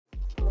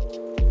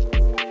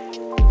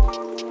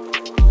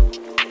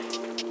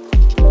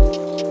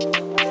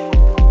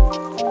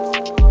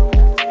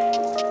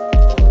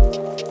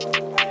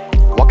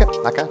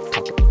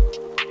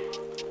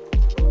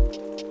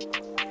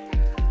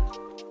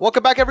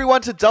everyone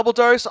to Double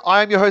Dose.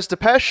 I am your host,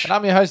 Depeche. And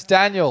I'm your host,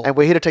 Daniel. And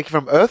we're here to take you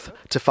from Earth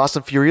to Fast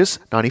and Furious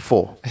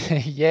 94.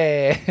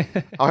 Yeah.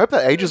 I hope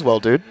that ages well,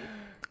 dude.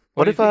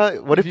 What if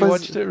Have you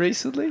watched it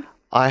recently?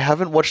 I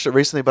haven't watched it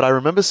recently, but I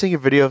remember seeing a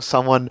video of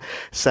someone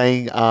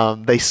saying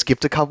they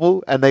skipped a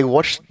couple and they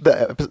watched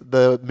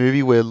the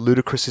movie where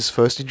Ludacris is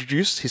first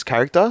introduced, his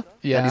character.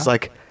 Yeah. And he's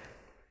like,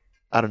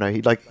 I don't know.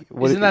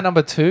 Isn't that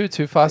number 2?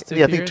 Too Fast, Too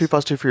Yeah, Furious? I think Too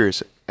Fast, Too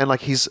Furious. And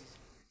like he's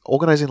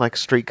organizing like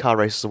streetcar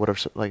races or whatever,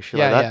 like shit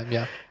like that.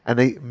 Yeah. And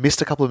they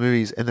missed a couple of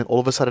movies, and then all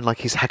of a sudden, like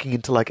he's hacking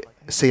into like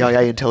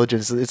CIA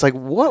intelligence. It's like,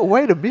 what?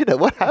 Wait a minute,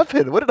 what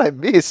happened? What did I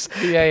miss?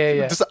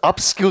 Yeah. Just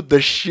upskilled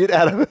the shit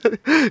out of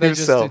it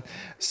himself.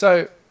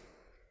 So,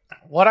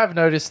 what I've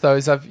noticed though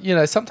is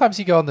sometimes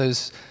you go on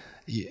those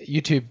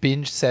YouTube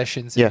binge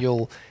sessions and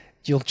you'll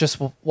just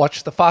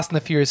watch the Fast and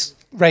the Furious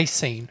race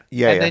scene.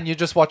 And then you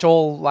just watch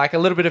all, like, a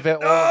little bit of it.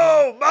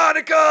 Oh,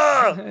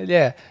 Monica!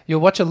 Yeah.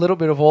 You'll watch a little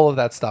bit of all of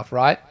that stuff,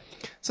 right?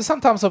 So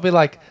sometimes I'll be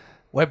like,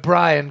 where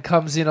Brian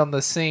comes in on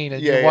the scene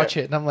and you watch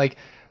it and I'm like,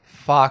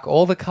 fuck,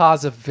 all the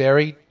cars are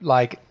very,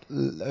 like,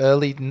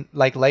 early,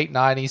 like, late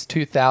 90s,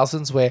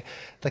 2000s, where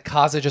the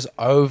cars are just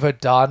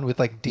overdone with,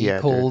 like,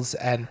 decals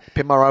and...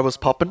 Pimp My Ride was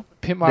popping.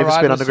 Pimp My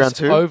Ride was Underground just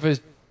too.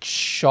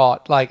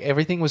 Overshot. Like,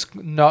 everything was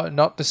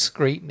not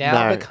discreet.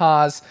 Now the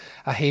cars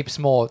are heaps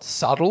more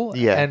subtle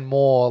and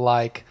more,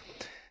 like,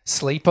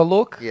 sleeper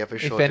look, for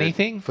sure, if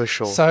anything. Dude. For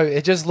sure. So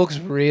it just looks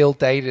real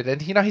dated. And,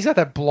 he's got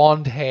that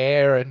blonde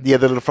hair and... Yeah,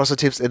 the little frosted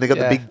tips, and they got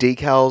the big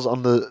decals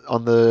on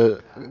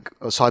the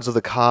sides of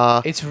the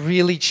car. It's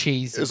really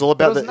cheesy. It was all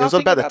about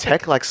the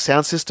tech, like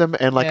sound system,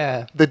 and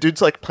like the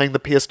dude's like playing the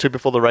PS2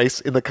 before the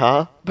race in the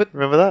car. But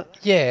remember that?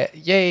 Yeah.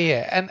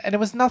 And it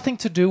was nothing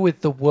to do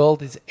with the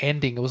world is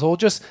ending. It was all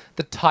just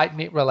the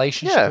tight-knit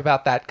relationship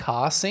about that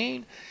car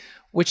scene,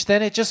 which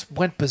then it just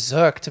went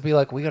berserk to be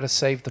like, we got to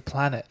save the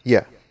planet.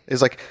 Yeah.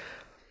 It's like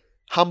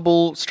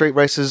humble street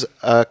races,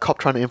 a cop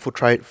trying to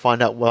infiltrate,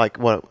 find out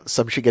what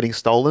some shit getting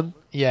stolen.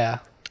 Yeah.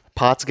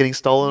 Parts getting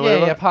stolen.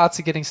 Yeah, parts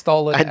are getting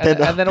stolen. And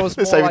then it was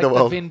more like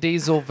the Vin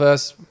Diesel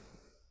versus,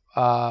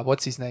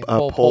 what's his name?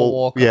 Paul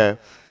Walker.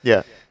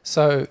 Yeah.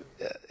 So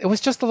it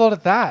was just a lot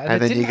of that.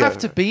 And it didn't have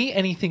to be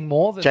anything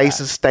more than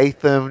Jason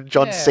Statham,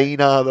 John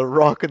Cena, The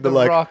Rock,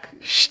 and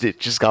shit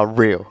just got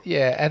real.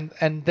 Yeah,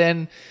 and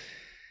then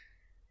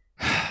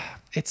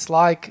it's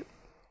like...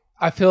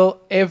 I feel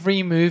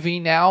every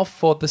movie now,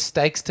 for the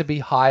stakes to be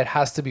high, it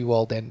has to be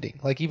world ending.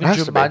 Like even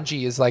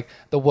Jumanji is like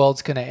the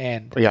world's gonna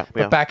end.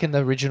 But back in the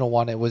original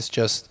one, it was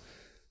just,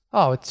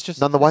 it's just.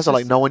 None the wiser,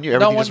 like no one knew.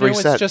 Everything just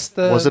reset.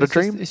 Was it a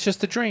dream? It's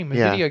just a dream, a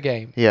video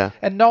game. Yeah.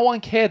 And no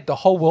one cared. The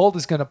whole world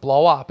is gonna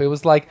blow up. It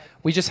was like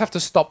we just have to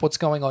stop what's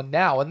going on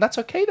now, and that's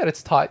okay that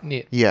it's tight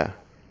knit. Yeah.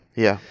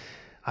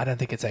 I don't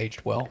think it's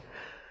aged well.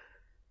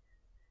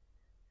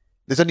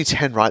 There's only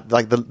 10, right?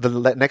 Like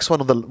the next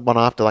one or the one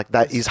after, like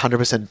that is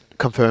 100%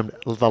 confirmed.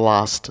 The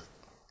last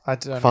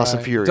Fast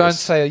and Furious. Don't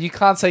say it. You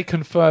can't say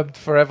confirmed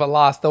forever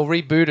last. They'll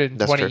reboot it in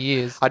 20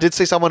 years. I did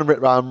see someone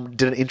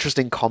did an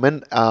interesting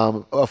comment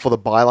for the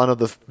byline of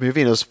the movie,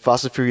 and it was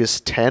Fast and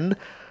Furious 10.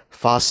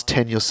 Fast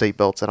 10 your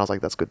seatbelts, and I was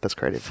like, that's good. That's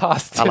creative.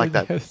 Fast 10 I like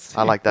that.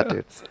 I like that,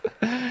 dude.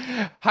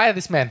 Hire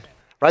this man.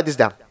 Write this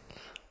down.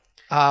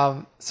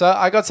 So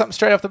I got something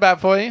straight off the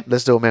bat for you.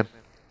 Let's do it, man.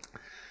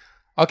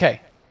 Okay.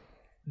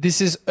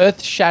 This is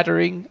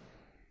earth-shattering,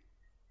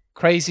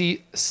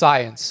 crazy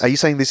science. Are you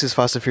saying this is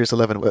Fast and Furious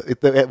 11?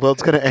 The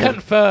world's going to end.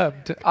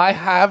 Confirmed. I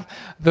have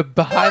the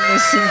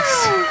behind-the-scenes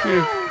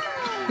scoop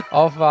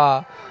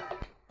of...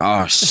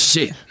 Oh,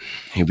 shit.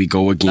 Here we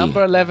go again.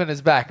 Number 11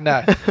 is back.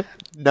 No.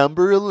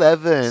 Number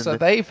 11. So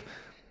they've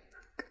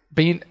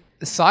been...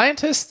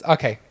 Scientists...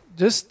 Okay,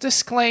 just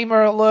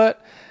disclaimer alert.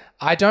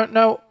 I don't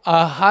know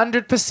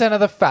 100% of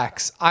the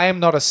facts. I am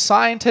not a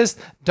scientist.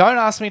 Don't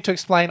ask me to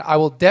explain. I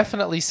will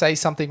definitely say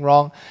something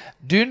wrong.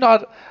 Do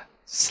not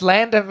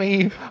slander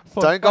me.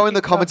 Don't go in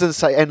the comments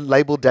and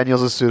label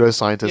Daniel as a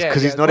pseudoscientist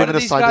because he's not even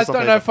a scientist. These guys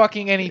don't know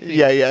fucking anything.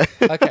 Yeah.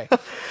 Okay.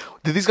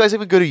 Did these guys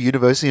even go to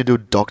university and do a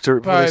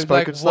doctorate before they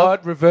spoke and stuff?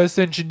 What? Reverse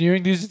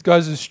engineering? These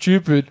guys are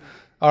stupid.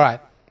 All right.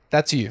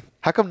 That's you.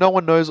 How come no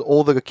one knows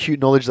all the acute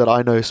knowledge that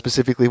I know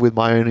specifically with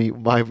my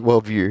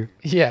worldview?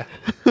 Yeah.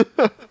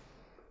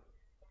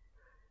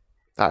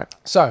 All right.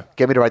 So,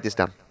 get me to write this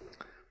down.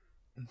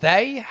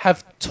 They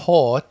have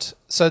taught...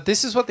 So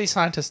this is what these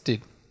scientists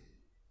did.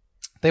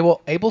 They were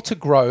able to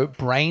grow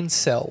brain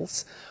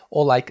cells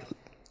or like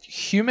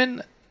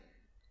human...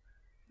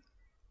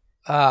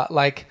 they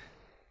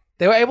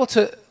were able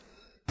to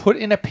put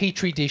in a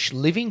petri dish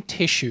living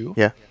tissue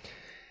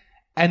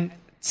and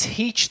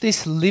teach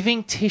this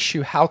living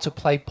tissue how to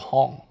play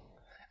Pong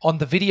on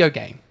the video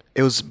game.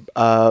 It was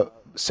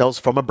cells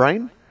from a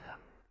brain?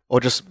 Or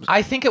just...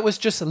 I think it was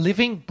just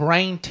living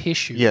brain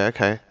tissue. Yeah,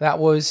 okay. That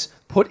was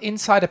put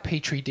inside a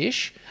petri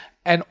dish,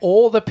 and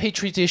all the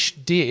petri dish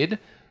did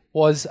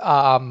was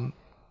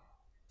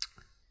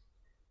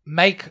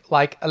make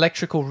like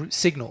electrical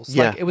signals.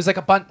 Yeah. Like it was like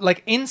a bunch.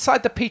 Like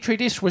inside the petri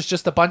dish was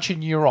just a bunch of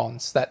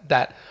neurons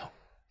that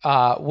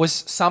was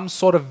some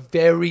sort of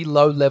very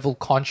low level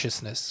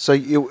consciousness. So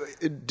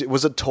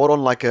was it taught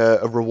on like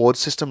a reward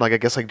system? Like I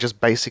guess like just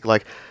basic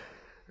like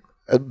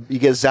you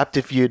get zapped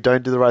if you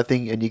don't do the right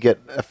thing, and you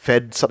get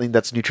fed something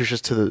that's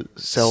nutritious to the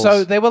cells.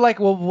 So they were like,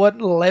 well,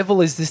 what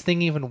level is this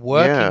thing even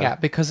working Yeah.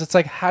 at? Because it's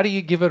like, how do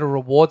you give it a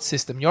reward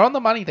system? You're on the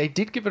money. They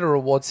did give it a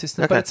reward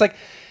system, but Okay. it's like,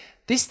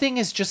 this thing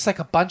is just like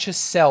a bunch of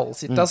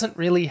cells. It doesn't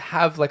really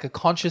have like a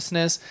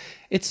consciousness.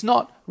 It's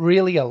not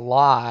really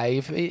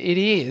alive. It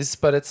is,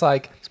 but it's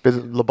like It's a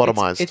bit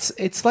lobotomized.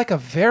 it's like a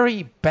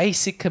very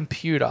basic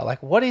computer.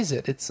 Like, what is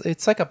it?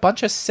 It's like a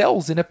bunch of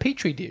cells in a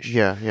petri dish.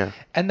 yeah.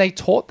 And they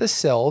taught the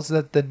cells,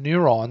 that the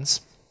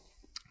neurons,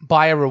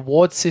 by a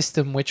reward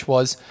system, which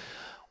was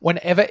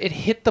whenever it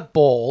hit the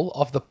ball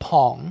of the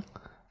pong,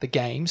 the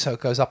game, so it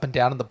goes up and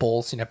down and the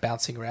ball's,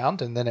 bouncing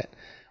around, and then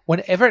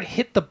whenever it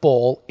hit the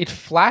ball, it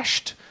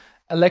flashed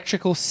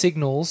electrical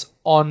signals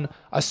on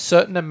a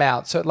certain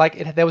amount. So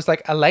there was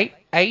like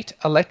eight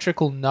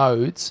electrical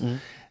nodes,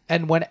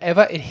 and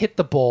whenever it hit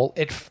the ball,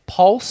 it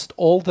pulsed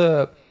all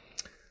the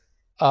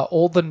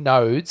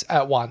nodes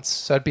at once.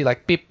 So it'd be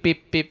like beep,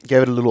 beep, beep.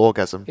 Gave it a little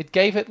orgasm. It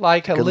gave it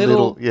like a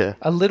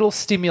little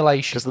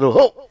stimulation. Just a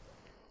little. Oh!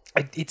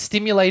 It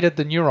stimulated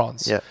the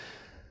neurons. Yeah.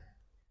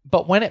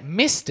 But when it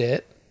missed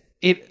it,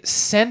 it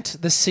sent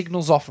the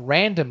signals off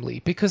randomly,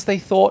 because they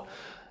thought,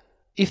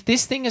 if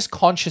this thing is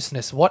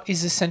consciousness, what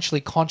is essentially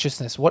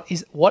consciousness? What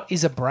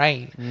is a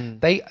brain?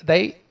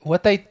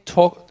 What they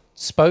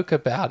said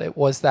about it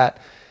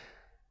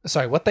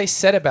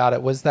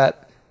was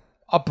that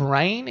a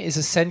brain is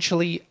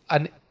essentially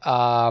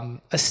a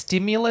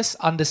stimulus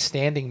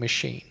understanding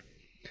machine.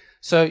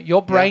 So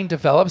your brain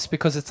develops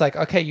because it's like,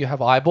 okay, you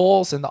have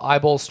eyeballs, and the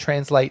eyeballs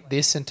translate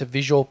this into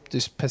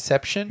this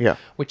perception,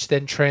 which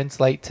then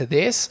translate to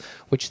this,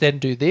 which then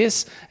do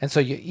this. And so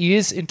your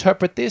ears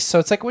interpret this. So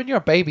it's like when you're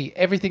a baby,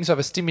 everything's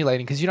overstimulating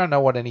because you don't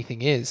know what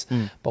anything is.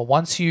 But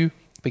once you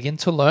begin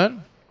to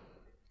learn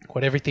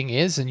what everything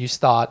is, and you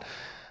start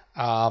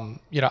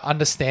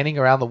understanding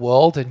around the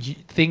world, and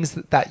things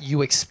that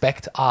you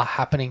expect are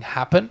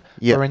happen.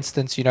 Yeah. For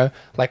instance,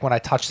 like when I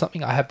touch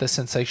something, I have the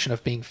sensation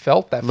of being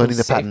felt. That Learning feels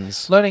the safe.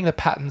 patterns. Learning the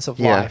patterns of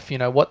Yeah. life.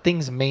 What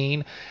things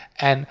mean,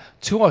 and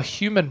to a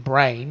human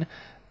brain,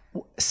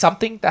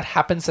 something that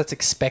happens that's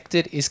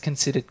expected is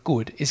considered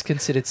good, is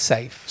considered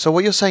safe. So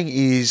what you're saying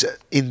is,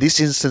 in this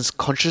instance,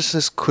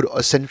 consciousness could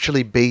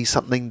essentially be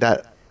something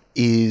that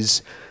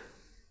is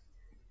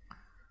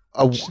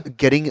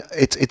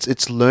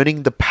it's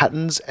learning the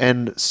patterns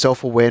and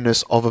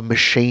self-awareness of a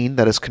machine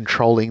that is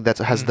controlling, that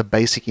has the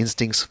basic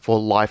instincts for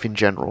life in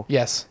general.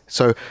 Yes.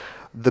 So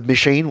the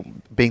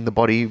machine, being the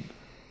body,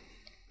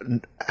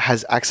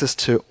 has access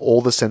to all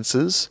the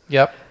senses.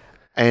 Yep.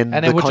 And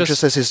it the would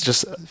consciousness is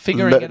just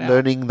figuring it out.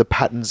 learning the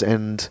patterns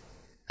and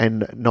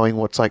knowing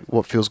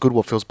what feels good,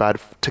 what feels bad,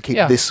 to keep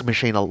this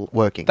machine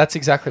working. That's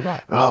exactly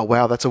right. Oh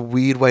wow, that's a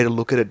weird way to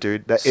look at it,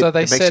 dude. It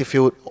makes you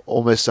feel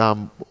almost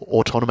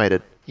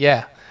automated.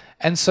 Yeah.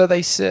 And so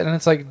they said, and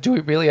it's like, do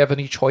we really have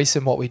any choice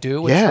in what we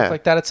do? And stuff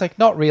like that. It's like,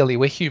 not really.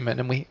 We're human,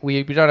 and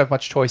we don't have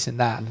much choice in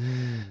that.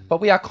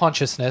 But we are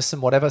consciousness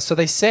and whatever. So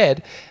they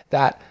said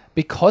that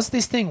because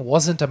this thing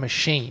wasn't a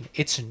machine,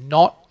 it's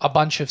not a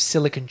bunch of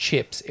silicon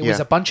chips. It was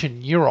a bunch of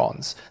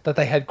neurons that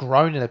they had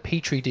grown in a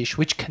petri dish,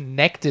 which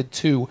connected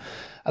to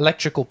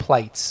electrical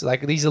plates.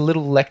 Like, these are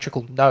little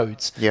electrical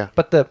nodes. Yeah.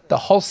 But the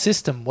whole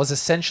system was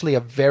essentially a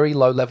very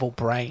low level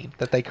brain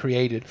that they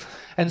created.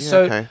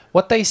 And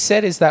what they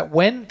said is that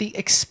when the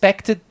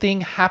expected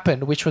thing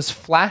happened, which was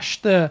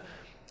flash the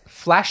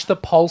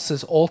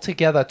pulses all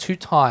together 2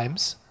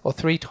 times or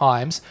 3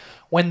 times,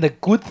 when the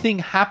good thing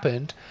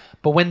happened,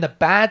 but when the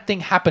bad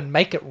thing happened,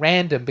 make it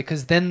random,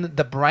 because then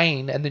the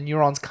brain and the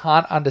neurons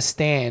can't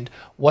understand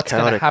what's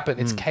going to happen.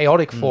 It's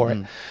chaotic for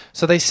it.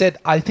 So they said,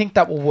 I think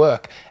that will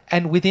work.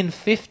 And within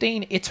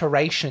 15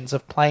 iterations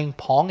of playing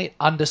Pong, it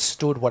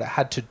understood what it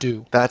had to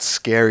do. That's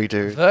scary,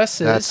 dude.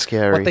 Versus That's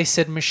scary. what they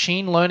said,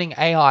 machine learning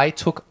AI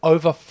took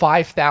over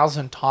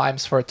 5,000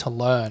 times for it to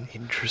learn.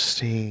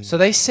 Interesting. So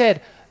they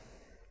said,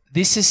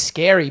 this is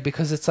scary,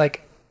 because it's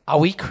like, are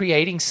we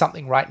creating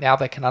something right now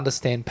that can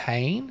understand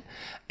pain?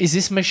 Is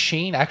this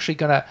machine actually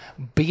going to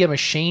be a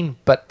machine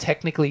but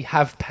technically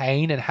have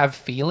pain and have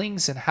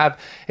feelings and have...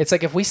 It's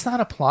like, if we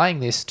start applying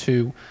this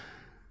to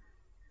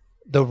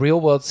the real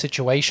world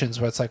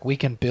situations where it's like we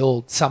can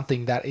build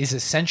something that is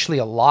essentially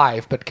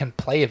alive but can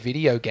play a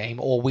video game,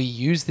 or we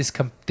use this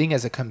thing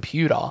as a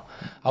computer,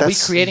 are we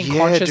creating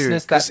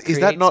consciousness that creates is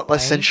that not pain?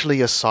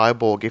 essentially a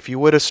cyborg? If you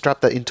were to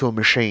strap that into a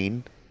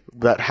machine...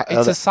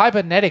 it's a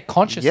cybernetic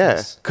consciousness.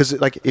 Yeah, because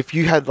like if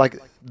you had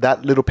like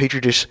that little petri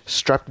dish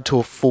strapped into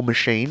a full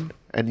machine,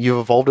 and you've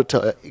evolved it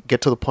to get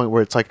to the point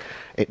where it's like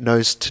it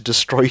knows to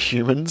destroy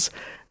humans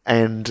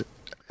and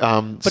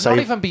but not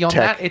even beyond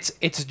that.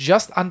 It's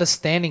just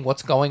understanding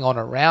what's going on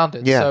around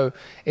it. Yeah. So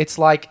it's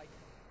like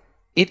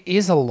it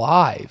is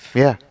alive.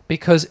 Yeah.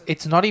 Because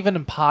it's not even a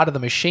part of the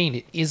machine.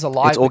 It is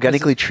alive. It's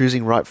organically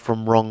choosing right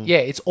from wrong. Yeah,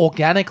 it's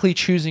organically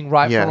choosing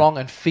right from wrong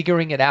and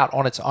figuring it out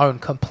on its own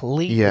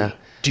completely. Yeah.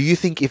 Do you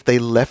think if they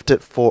left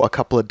it for a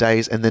couple of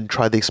days and then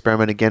tried the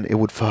experiment again, it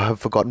would have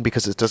forgotten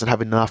because it doesn't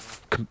have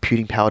enough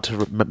computing power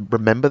to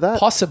remember that?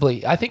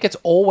 Possibly. I think it's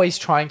always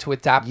trying to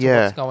adapt to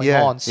what's going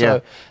on.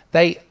 So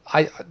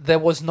there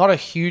was not a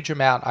huge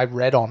amount I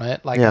read on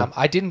it. Like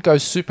I didn't go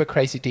super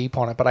crazy deep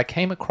on it, but I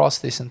came across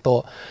this and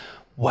thought,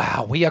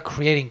 wow, we are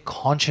creating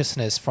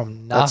consciousness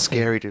from nothing. That's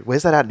scary, dude.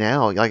 Where's that at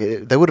now? Like,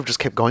 they would have just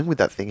kept going with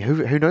that thing.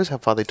 Who knows how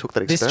far they took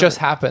that experiment? This just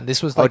happened.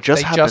 This was like,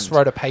 they just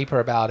wrote a paper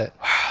about it.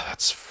 Wow,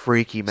 that's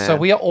freaky, man. So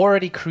we are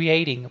already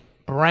creating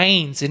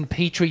brains in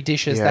petri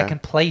dishes that can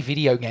play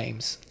video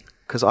games.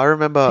 Because I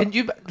remember... Can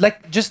you,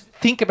 just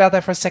think about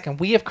that for a second.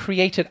 We have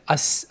created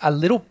a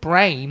little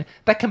brain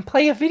that can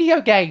play a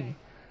video game.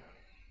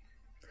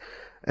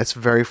 It's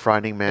very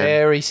frightening, man.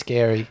 Very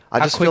scary. I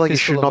just feel like you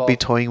should not be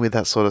toying with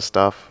that sort of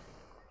stuff.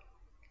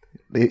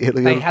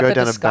 It'll go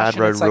down a bad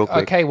road real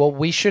quick. Okay, well,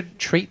 we should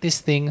treat this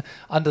thing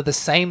under the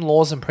same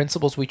laws and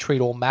principles we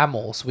treat all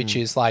mammals, which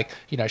is like,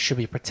 should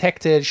be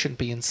protected, shouldn't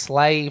be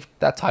enslaved,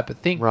 that type of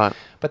thing. Right.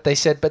 But they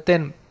said, but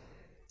then,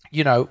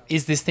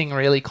 is this thing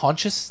really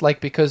conscious? Like,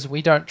 because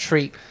we don't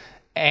treat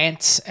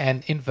ants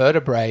and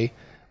invertebrate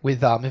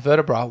with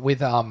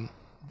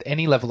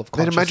any level of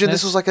consciousness. Man, imagine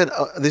this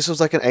was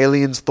like an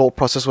alien's thought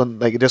process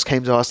when it just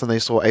came to us and they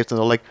saw apes and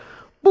they're like,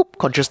 boop,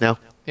 conscious now.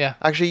 Yeah.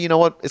 Actually, you know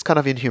what? It's kind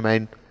of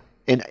inhumane.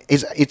 And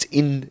it's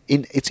in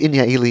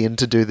alien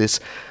to do this.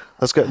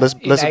 Let's go. Let's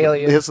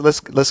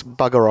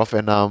bugger off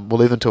and we'll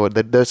leave them to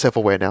it. They're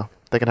self-aware now.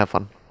 They can have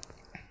fun.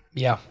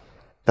 Yeah.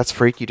 That's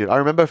freaky, dude. I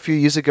remember a few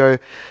years ago,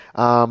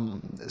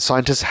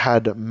 scientists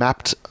had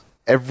mapped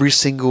every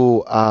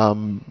single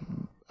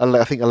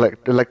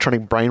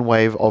electronic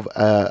brainwave of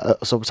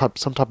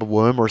some type of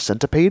worm or a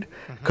centipede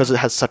because it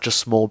has such a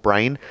small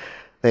brain.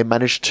 They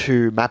managed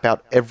to map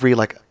out every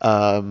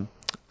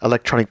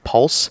electronic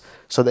pulse,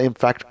 so they in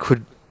fact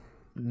could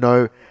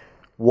know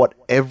what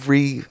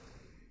every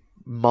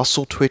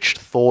muscle twitch,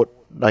 thought,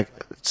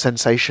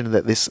 sensation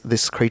that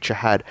this creature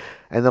had.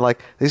 And they're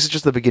like, this is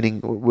just the beginning.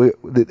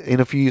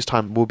 In a few years'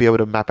 time, we'll be able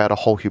to map out a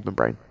whole human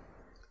brain.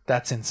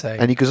 That's insane.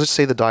 And you could just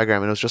see the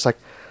diagram, and it was just like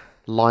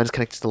lines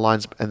connected to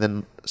lines, and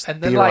then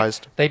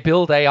theorized. They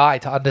build AI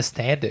to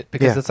understand it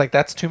because it's like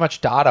that's too much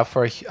data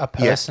for a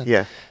person.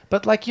 Yeah.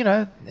 But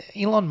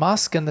Elon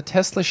Musk and the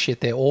Tesla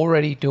shit, they're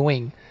already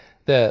doing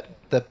the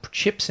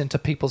chips into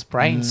people's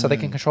brains so they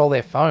can control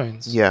their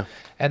phones. Yeah.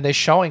 And they're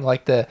showing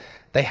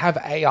they have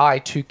AI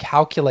to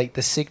calculate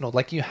the signal.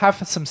 Like you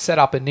have some set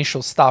up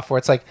initial stuff where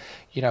it's like,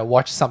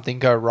 watch something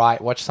go right,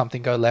 watch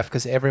something go left,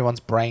 because everyone's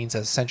brains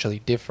are essentially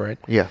different.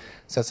 Yeah.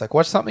 So it's like,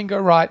 watch something go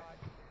right,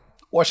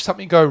 watch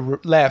something go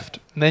left,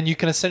 and then you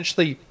can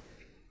essentially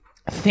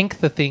think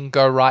the thing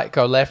go right,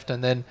 go left,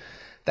 and then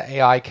the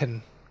AI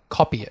can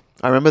copy it.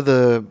 I remember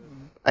the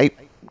ape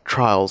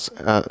trials,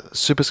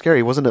 super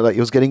scary, wasn't it? Like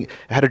it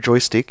had a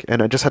joystick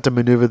and I just had to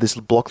maneuver this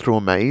block through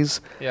a maze.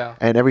 Yeah.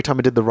 And every time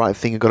I did the right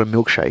thing, I got a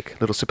milkshake,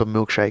 little sip of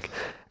milkshake.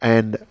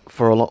 And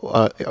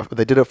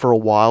they did it for a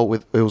while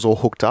it was all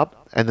hooked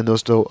up, and then there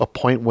was a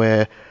point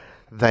where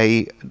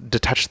they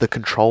detached the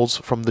controls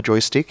from the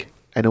joystick,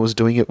 and it was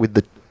doing it with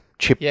the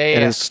chip,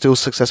 and it's still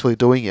successfully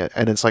doing it.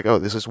 And it's like, oh,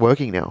 this is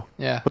working now.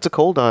 Yeah. What's it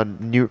called?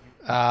 Neuralink.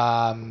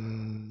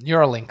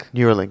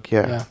 Neuralink.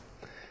 Yeah.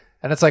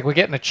 And it's like we're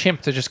getting a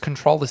chimp to just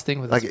control this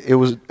thing with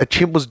a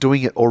chimp was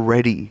doing it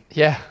already.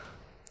 Yeah.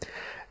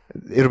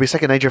 It'll be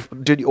second nature.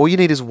 Dude, all you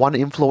need is one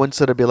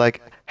influencer to be like,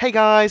 hey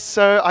guys,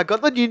 so I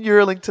got the new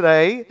Neuralink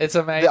today. It's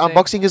amazing. The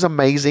unboxing is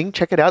amazing.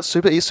 Check it out.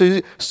 Super easy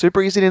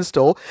to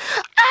install.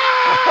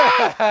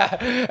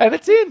 And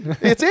it's in.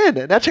 It's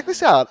in. Now check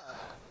this out.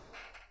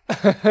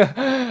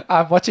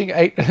 I'm watching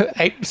eight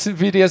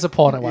videos of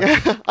porn at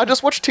once. Yeah, I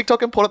just watched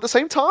TikTok and porn at the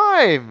same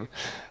time.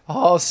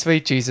 Oh,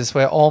 sweet Jesus.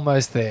 We're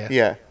almost there.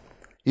 Yeah.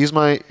 Use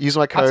my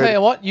code. I'll tell you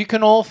what, you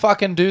can all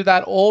fucking do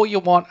that all you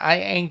want. I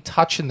ain't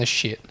touching the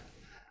shit.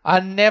 I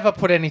never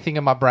put anything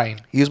in my brain.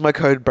 Use my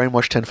code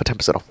brainwash10 for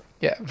 10% off.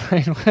 Yeah,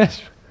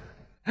 brainwash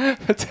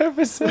for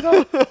 10%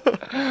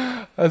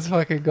 off. That's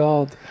fucking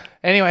gold.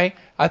 Anyway,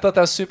 I thought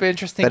that was super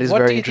interesting. That is what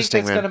very do you think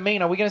that's going to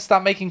mean? Are we going to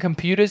start making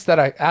computers that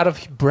are out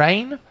of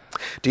brain?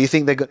 Do you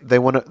think they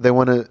want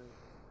to?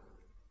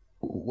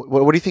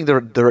 What do you think the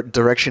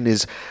direction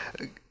is?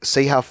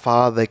 See how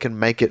far they can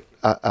make it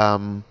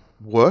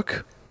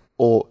work,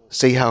 or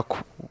see how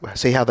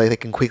they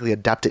can quickly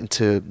adapt it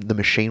into the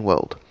machine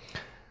world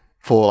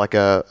for like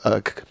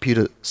a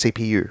computer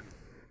CPU.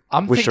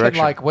 I'm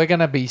thinking we're going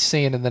to be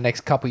seeing in the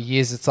next couple of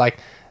years. It's like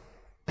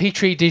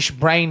Petri dish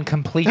brain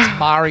completes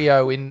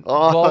Mario in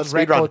world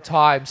record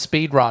time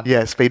speed run.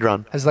 Yeah, speed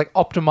run has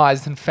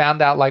optimized and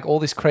found out all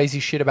this crazy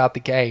shit about the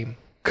game.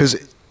 Because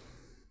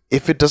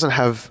if it doesn't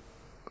have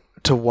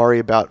to worry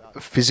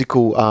about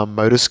physical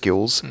motor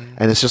skills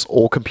and it's just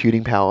all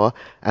computing power,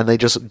 and they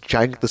just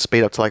jank the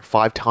speed up to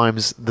 5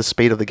 times the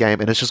speed of the game,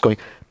 and it's just going,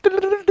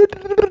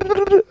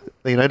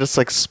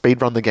 just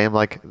speed run the game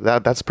like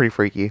that. That's pretty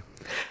freaky.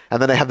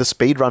 And then they have the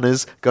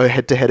speedrunners go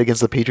head to head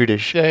against the petri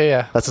dish.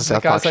 Yeah. That's the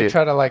South Park guys like shit.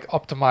 trying to like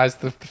optimize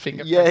the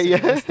finger. Yeah, pressing, yeah.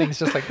 and this thing's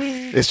just like.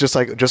 It's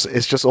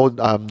just all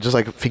just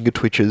like finger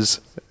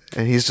twitches,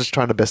 and he's just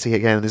trying to best he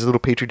can. And these little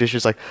petri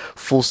dishes like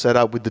full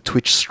setup with the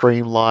Twitch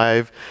stream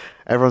live.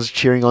 Everyone's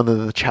cheering on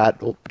the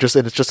chat, and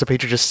it's just a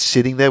petri just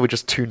sitting there with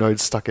just 2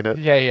 nodes stuck in it,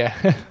 Yeah.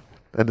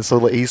 and it's all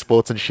the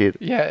esports and shit.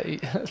 Yeah,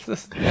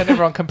 and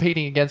everyone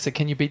competing against it.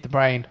 Can you beat the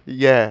brain?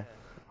 Yeah,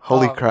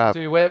 holy Oh, crap,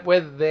 dude! We're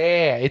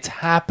there. It's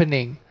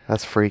happening.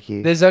 that's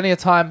freaky. There's only a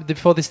time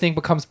before this thing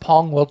becomes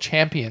Pong World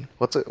Champion.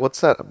 What's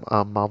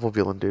that Marvel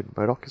villain dude?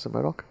 MODOK? Is it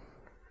MODOK?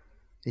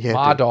 Yeah,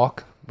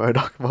 Marduk.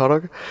 MODOK.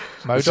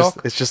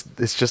 MODOK?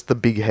 It's just the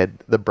big head,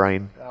 the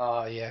brain.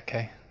 Oh yeah.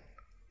 Okay.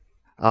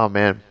 Oh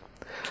man,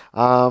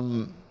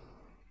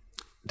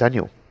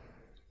 Daniel.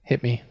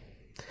 Hit me.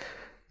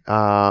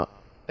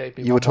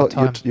 Baby, You were one more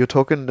time. you're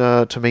talking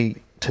to me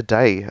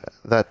today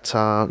that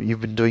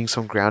you've been doing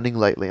some grounding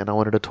lately, and I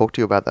wanted to talk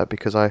to you about that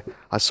because I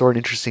saw an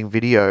interesting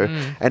video,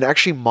 and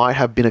actually might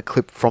have been a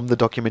clip from the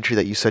documentary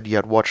that you said you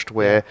had watched,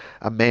 where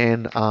a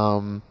man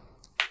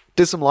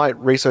did some light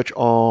research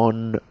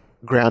on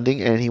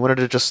grounding, and he wanted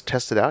to just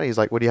test it out. He's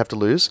like, "What do you have to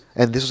lose?"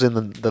 And this was in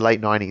the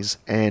late 90s,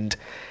 and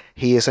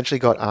he essentially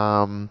got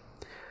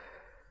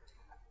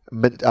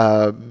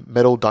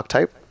metal duct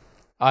tape.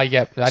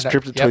 Yep.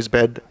 Stripped it to his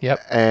bed, Yep.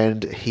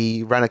 and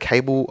he ran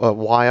a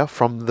wire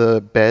from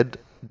the bed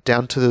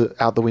down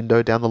out the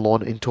window, down the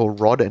lawn into a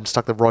rod, and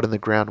stuck the rod in the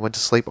ground. Went to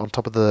sleep on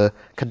top of the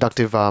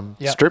conductive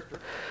strip,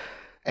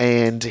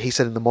 and he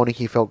said in the morning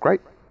he felt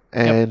great,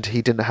 and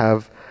he didn't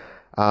have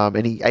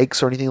any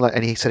aches or anything like.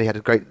 And he said he had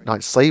a great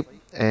night's sleep,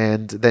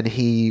 and then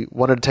he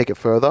wanted to take it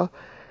further,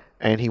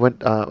 and he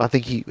went. I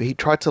think he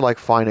tried to like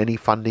find any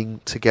funding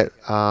to get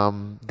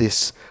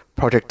this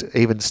project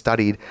even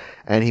studied,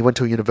 and he went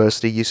to a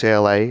university,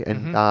 UCLA,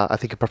 and I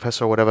think a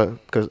professor or whatever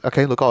goes,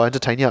 "Okay, look, I'll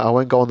entertain you. I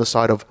won't go on the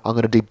side of I'm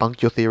going to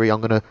debunk your theory.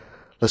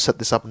 Let's set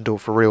this up and do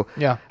it for real."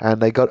 Yeah.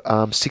 And they got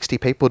 60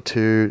 people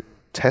to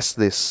test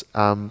this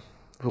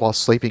while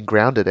sleeping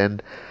grounded,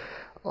 and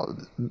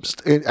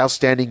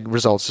outstanding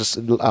results. Just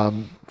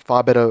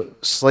far better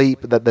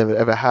sleep that they've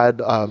ever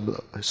had.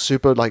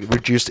 Super like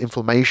reduced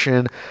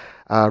inflammation,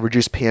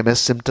 reduced PMS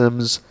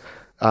symptoms.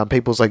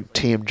 People's like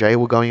TMJ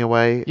were going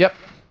away. Yep.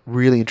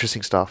 Really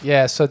interesting stuff.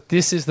 Yeah, so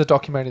this is the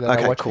documentary that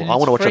I watched. Cool. And I it's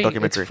want to watch that free.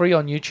 documentary. It's free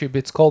on YouTube.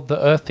 It's called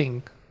The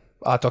Earthing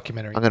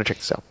documentary. I'm going to check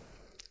this out.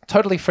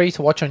 Totally free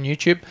to watch on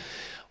YouTube.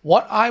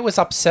 What I was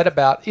upset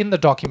about in the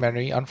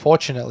documentary,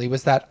 unfortunately,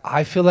 was that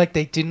I feel like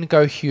they didn't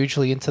go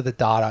hugely into the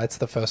data. It's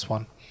the first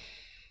one.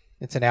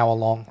 It's an hour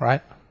long,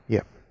 right?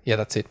 Yeah. Yeah,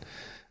 that's it.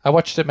 I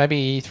watched it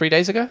maybe 3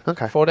 days ago.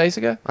 Okay. 4 days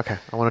ago. Okay.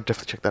 I want to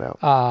definitely check that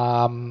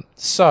out.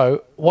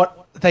 So what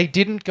they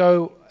didn't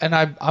go, and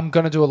I'm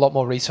going to do a lot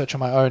more research on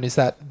my own, is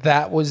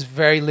that was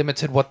very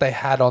limited what they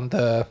had on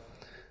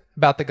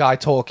about the guy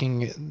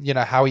talking,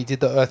 how he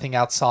did the earthing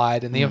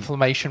outside and the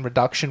inflammation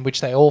reduction,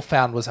 which they all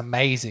found was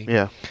amazing.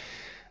 Yeah.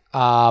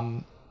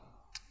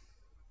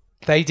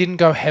 They didn't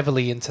go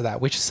heavily into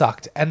that, which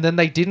sucked. And then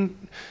they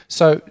didn't.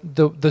 So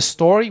the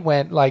story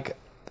went like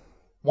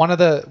one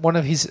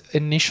of his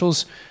initial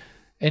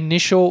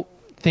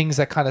things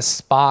that kind of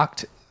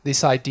sparked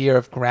this idea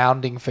of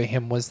grounding for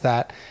him was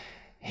that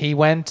he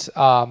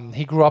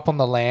grew up on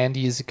the land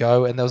years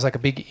ago, and there was like a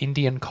big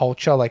Indian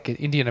culture, like an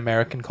Indian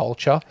American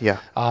culture,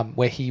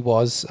 where he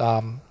was,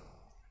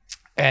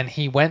 and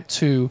he went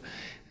to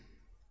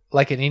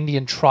like an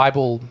Indian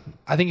tribal,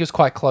 I think he was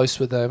quite close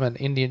with them, an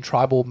Indian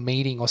tribal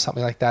meeting or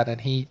something like that,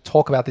 and he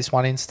talked about this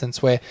one instance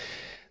where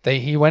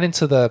he went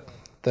into the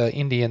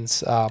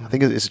Indians. I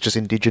think it's just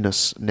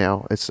indigenous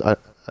now. It's sorry,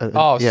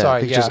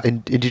 it's just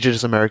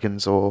indigenous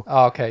Americans or.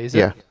 Oh, okay. Is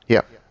it?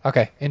 Yeah.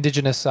 Okay,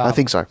 indigenous. I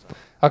think so.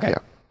 Okay. Yeah.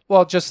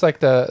 Well, just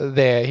like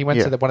he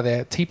went to one of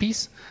their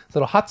teepees,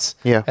 little huts,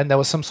 and there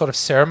was some sort of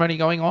ceremony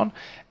going on,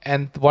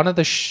 and one of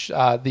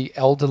the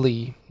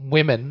elderly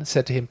women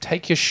said to him,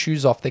 "Take your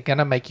shoes off; they're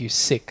gonna make you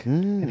sick."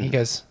 And he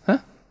goes, "Huh?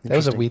 That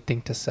was a weird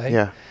thing to say."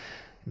 Yeah.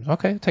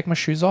 Okay, take my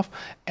shoes off.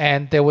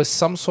 And there was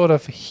some sort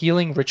of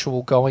healing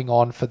ritual going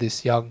on for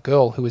this young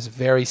girl who was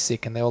very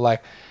sick, and they were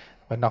like,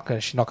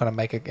 she's not gonna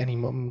make it any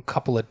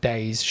couple of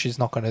days. She's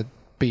not gonna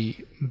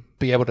be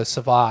able to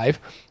survive.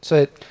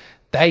 So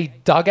they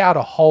dug out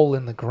a hole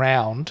in the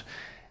ground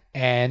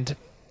and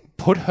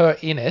put her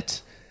in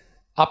it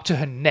up to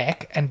her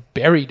neck and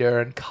buried her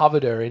and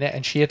covered her in it,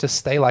 and she had to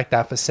stay like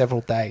that for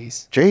several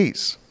days.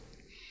 Jeez.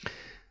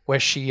 Where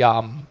she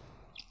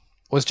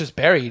was just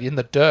buried in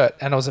the dirt,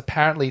 and it was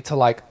apparently to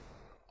like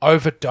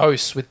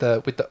overdose with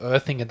the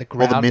earthing and the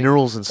grounding, all the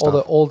minerals and stuff,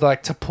 all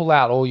like to pull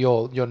out all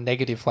your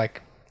negative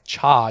like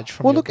charge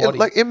from your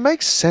body. It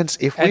makes sense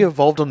if we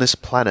evolved on this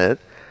planet.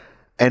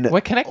 And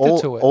we're connected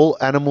to it. All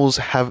animals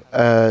have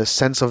a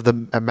sense of the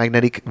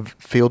magnetic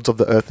fields of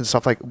the earth and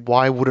stuff. Like,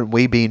 why wouldn't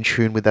we be in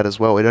tune with that as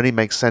well? It only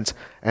makes sense.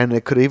 And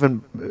it could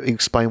even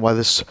explain why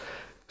there's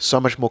so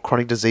much more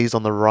chronic disease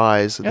on the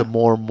rise, the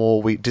more and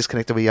more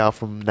disconnected we are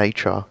from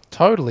nature.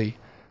 Totally.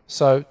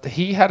 So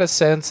he had a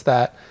sense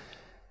that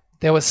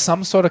there was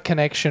some sort of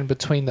connection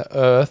between the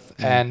earth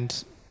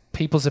and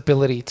people's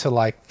ability to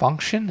like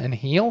function and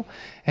heal.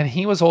 And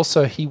he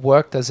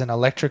worked as an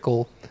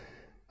electrical,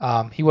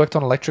 he worked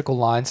on electrical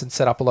lines and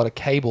set up a lot of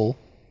cable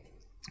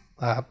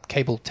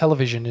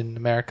television in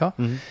America.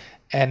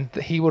 And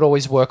he would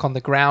always work on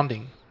the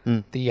grounding.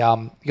 You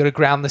got to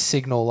ground the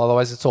signal,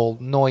 otherwise it's all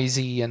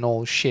noisy and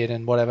all shit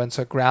and whatever. And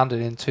so ground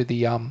it into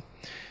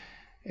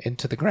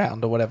the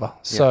ground or whatever.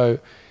 So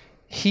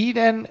he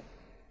then,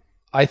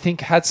 I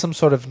think, had some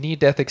sort of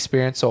near-death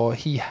experience, or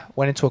he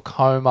went into a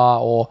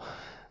coma, or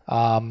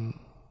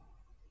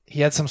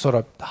he had some sort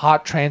of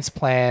heart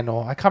transplant,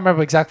 or I can't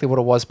remember exactly what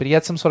it was, but he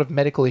had some sort of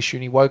medical issue,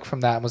 and he woke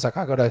from that and was like,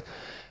 I got to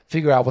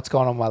figure out what's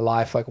going on in my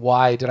life. Like,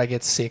 why did I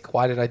get sick?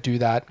 Why did I do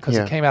that? Because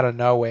it came out of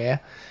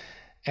nowhere.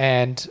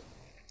 And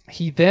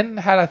he then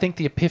had, I think,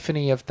 the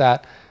epiphany of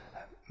that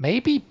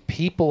maybe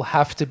people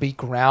have to be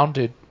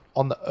grounded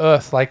on the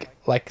earth like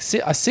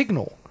a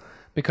signal,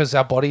 because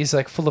our body is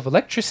like full of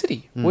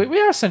electricity. We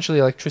are essentially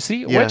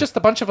electricity. We're just a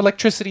bunch of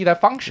electricity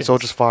that functions. It's all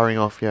just firing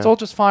off. It's all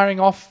just firing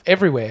off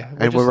everywhere.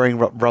 We're wearing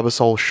rubber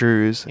sole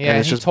shoes, and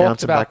it's just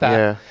bouncing back.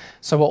 That.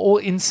 So we're all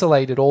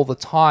insulated all the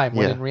time,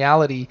 when in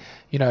reality,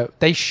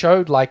 they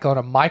showed like on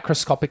a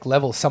microscopic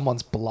level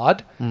someone's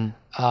blood.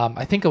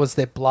 I think it was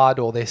their blood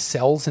or their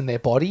cells in their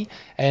body.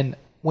 And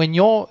when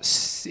you're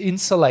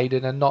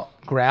insulated and not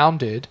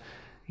grounded,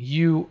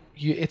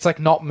 it's like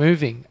not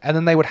moving. And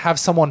then they would have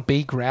someone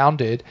be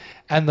grounded,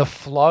 and the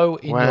flow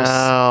in your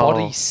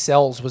body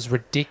cells was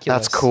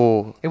ridiculous. That's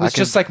cool. It was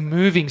just like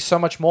moving so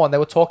much more. And they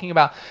were talking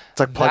about... It's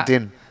like plugged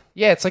in.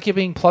 Yeah, it's like you're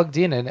being plugged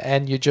in,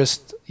 and you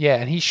just... Yeah,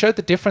 and he showed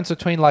the difference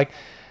between like...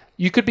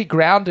 You could be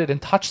grounded and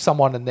touch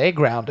someone and they're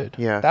grounded.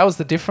 Yeah. That was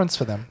the difference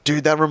for them.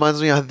 Dude, that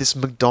reminds me, I had this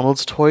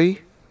McDonald's toy.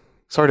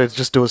 Sorry to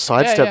just do a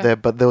sidestep there,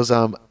 but there was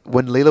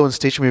when Lilo and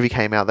Stitch movie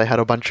came out, they had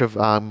a bunch of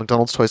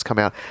McDonald's toys come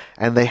out,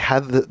 and they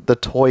had the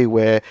toy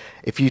where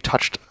if you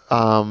touched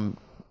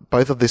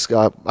both of this,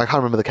 I can't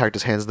remember the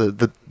character's hands,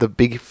 the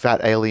big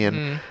fat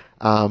alien,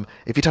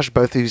 if you touched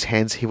both of his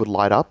hands, he would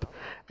light up,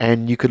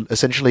 and you could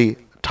essentially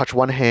touch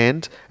one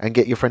hand and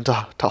get your friend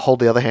to hold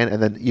the other hand,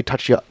 and then you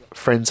touch your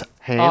friend's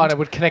hand. Oh, and it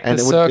would connect and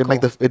the circle.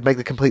 It'd make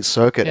the complete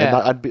circuit.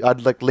 Yeah. And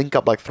I'd like link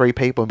up like 3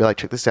 people and be like,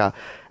 check this out.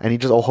 And you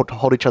just all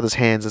hold each other's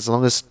hands. As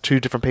long as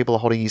 2 different people are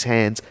holding his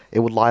hands,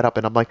 it would light up.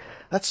 And I'm like,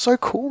 that's so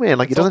cool, man.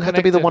 Like, it doesn't have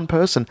to be the one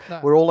person. No.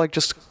 We're all like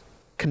just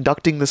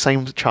conducting the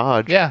same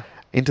charge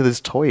into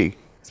this toy.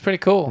 It's pretty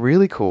cool.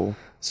 Really cool.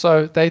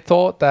 So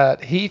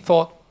he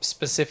thought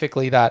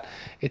specifically that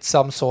it's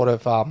some sort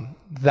of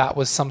that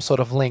was some sort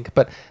of link,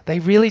 but they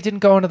really didn't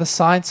go into the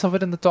science of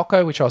it in the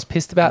doco, which I was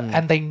pissed about,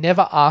 and they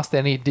never asked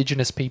any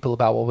indigenous people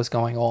about what was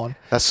going on.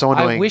 That's so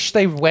annoying. I wish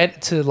they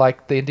went to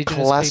like the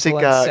indigenous people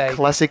and say,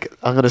 classic,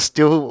 I'm going to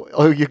steal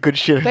all your good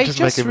shit and they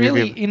just make a movie.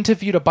 really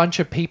interviewed a bunch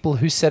of people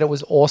who said it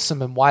was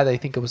awesome and why they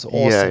think it was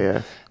awesome.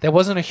 Yeah. There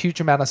wasn't a huge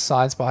amount of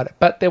science behind it,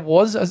 but there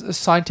was a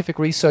scientific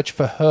research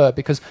for her,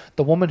 because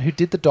the woman who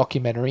did the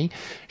documentary,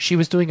 she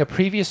was doing a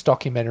previous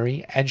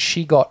documentary and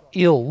she got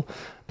ill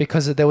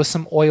because there was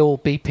some oil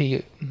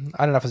BP,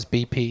 I don't know if it's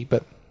BP,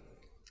 but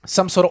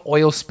some sort of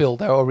oil spill.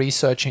 They were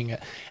researching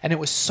it, and it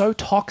was so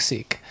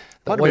toxic.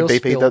 The oil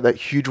spill, that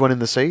huge one in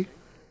the sea.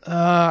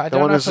 I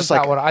don't know if it's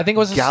that one. I think it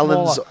was a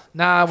smaller.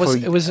 Nah, for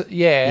ages. It was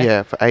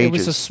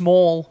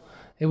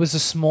a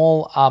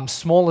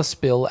smaller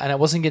spill, and it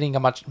wasn't getting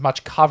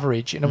much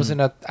coverage, and it was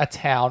in a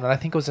town, and I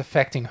think it was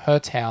affecting her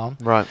town.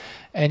 Right.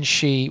 And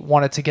she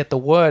wanted to get the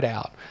word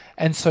out.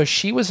 And so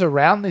she was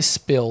around this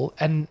spill,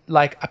 and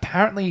like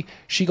apparently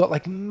she got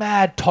like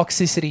mad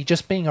toxicity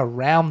just being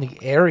around the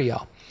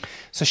area.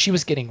 So she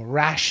was getting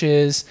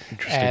rashes,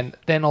 and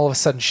then all of a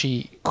sudden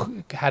she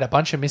had a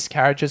bunch of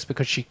miscarriages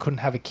because she couldn't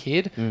have a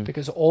kid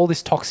because all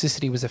this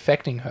toxicity was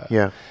affecting her.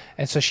 Yeah.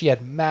 And so she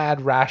had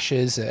mad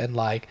rashes and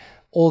like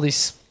all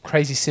these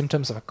crazy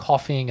symptoms of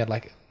coughing and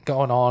like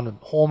going on, and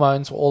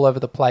hormones were all over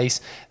the place.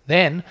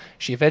 Then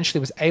she eventually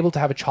was able to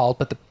have a child,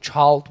 but the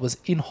child was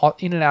in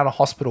and out of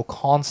hospital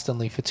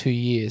constantly for 2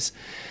 years.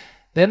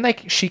 Then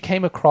she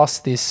came across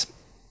this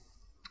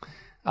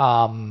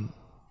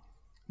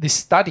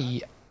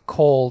study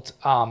called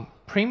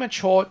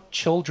Premature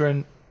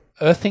Children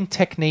Earthing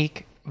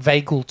Technique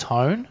Vagal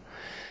Tone.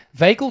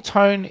 Vagal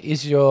tone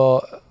is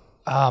your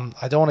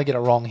I don't want to get it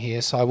wrong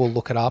here, so I will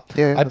look it up.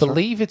 I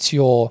believe it's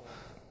your...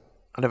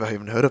 I never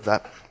even heard of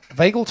that.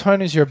 Vagal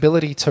tone is your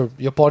ability to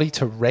your body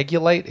to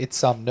regulate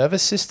its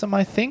nervous system,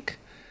 I think.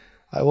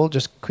 I will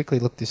just quickly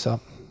look this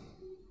up.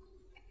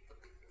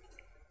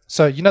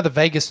 So you know the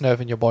vagus nerve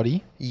in your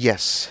body?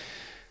 Yes.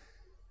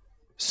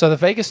 So the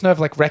vagus nerve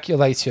like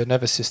regulates your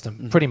nervous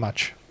system, pretty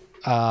much.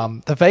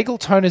 The vagal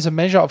tone is a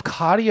measure of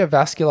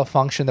cardiovascular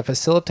function that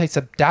facilitates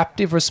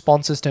adaptive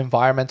responses to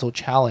environmental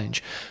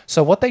challenge.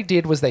 So what they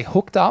did was they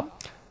hooked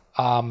up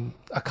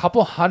a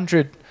couple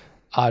hundred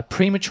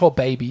premature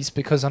babies,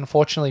 because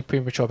unfortunately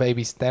premature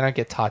babies, they don't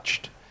get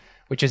touched,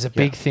 which is a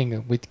big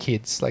thing with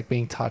kids, like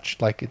being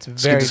touched. Like it's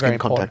very, very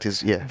important. Contact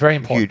is very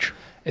important. Huge.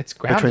 It's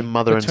grounding between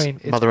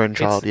mother and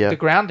child. It's the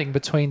grounding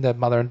between the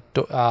mother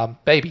and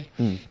baby.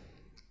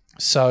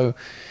 So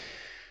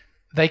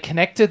they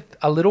connected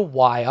a little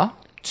wire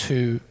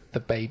to the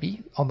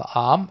baby on the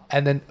arm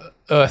and then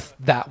earthed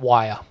that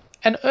wire.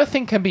 And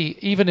earthing can be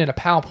even in a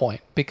PowerPoint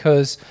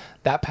because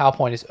that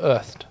PowerPoint is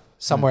earthed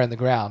somewhere in the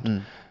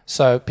ground.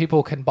 So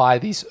people can buy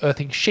these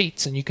earthing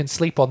sheets and you can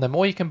sleep on them,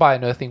 or you can buy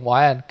an earthing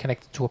wire and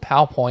connect it to a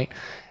PowerPoint,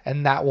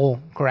 and that will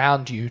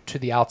ground you to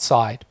the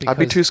outside. I'd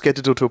be too scared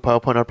to do it to a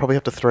PowerPoint. I'd probably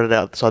have to thread it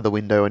outside the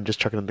window and just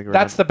chuck it in the ground.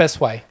 That's the best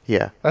way.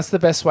 Yeah. That's the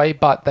best way,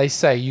 but they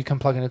say you can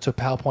plug it into a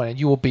PowerPoint and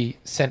you will be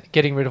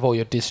getting rid of all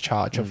your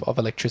discharge of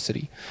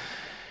electricity.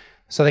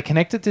 So they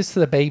connected this to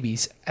the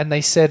babies, and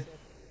they said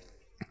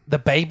the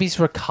baby's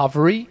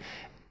recovery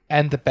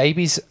and the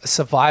baby's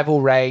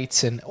survival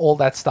rates and all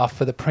that stuff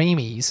for the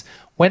preemies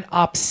went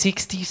up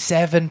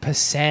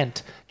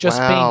 67% just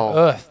being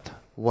earthed.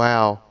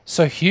 Wow.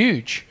 So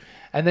huge.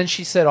 And then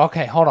she said,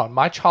 okay, hold on.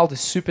 My child is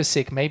super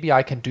sick. Maybe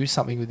I can do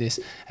something with this.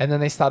 And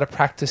then they started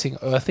practicing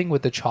earthing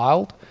with the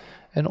child,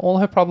 and all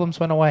her problems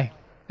went away,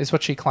 is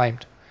what she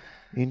claimed.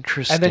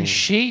 Interesting. And then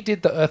she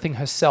did the earthing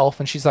herself,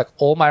 and she's like,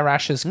 all my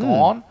rash is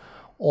gone.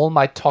 All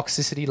my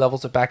toxicity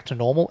levels are back to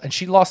normal. And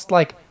she lost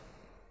like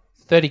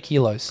 30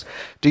 kilos.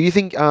 Do you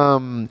think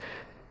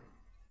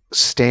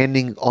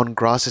standing on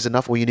grass is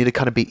enough, or you need to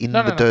kind of be in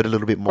the dirt a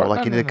little bit more?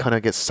 You need to kind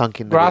of get sunk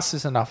in. Grass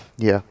is enough.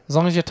 Yeah. As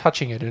long as you're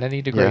touching it at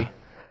any degree. Yeah.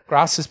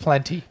 Grass is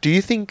plenty. Do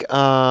you think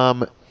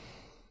the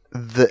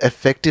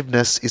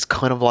effectiveness is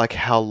kind of like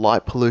how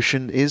light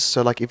pollution is?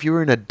 So like if you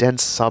were in a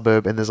dense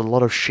suburb and there's a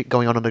lot of shit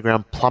going on the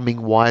ground,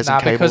 plumbing wires and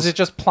cables. Because it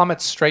just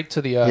plummets straight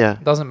to the earth. Yeah.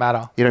 It doesn't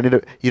matter. You don't need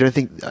to, you don't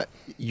think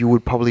you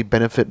would probably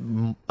benefit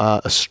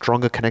a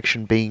stronger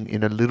connection being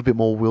in a little bit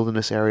more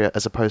wilderness area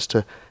as opposed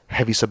to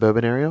heavy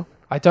suburban area?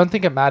 I don't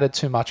think it mattered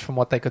too much from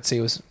what they could see.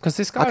 It was because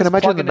this guy I can was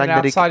imagine plugging the it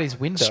magnetic outside his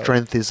window.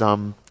 strength is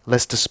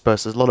less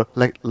dispersed. There's a lot of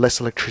less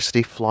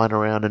electricity flying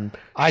around and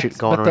shit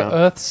going but around. the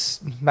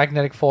Earth's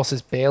magnetic force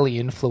is barely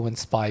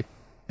influenced by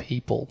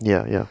people.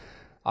 Yeah.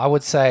 I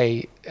would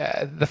say,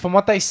 from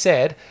what they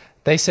said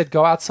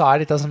go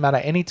outside. It doesn't matter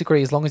any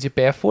degree as long as you're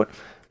barefoot.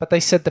 But they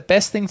said the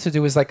best thing to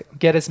do is like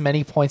get as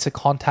many points of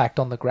contact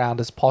on the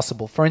ground as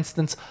possible. For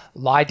instance,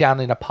 lie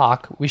down in a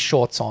park with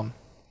shorts on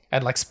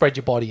and like spread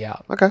your body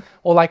out. Okay.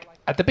 Or like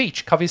at the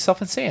beach, cover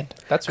yourself in sand.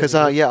 That's Because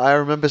really I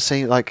remember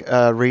seeing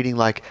reading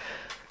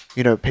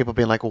people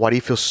being like, why do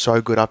you feel so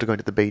good after going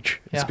to the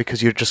beach? It's Yeah.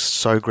 because you're just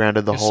so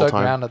grounded the You're whole so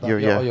time. grounded.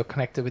 You're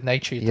connected with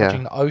nature. You're Yeah.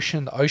 touching the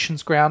ocean. The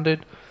ocean's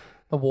grounded.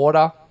 The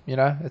water,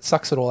 it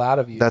sucks it all out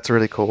of you. That's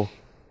really cool.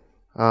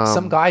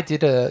 Some guy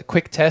did a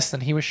quick test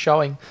and he was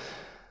showing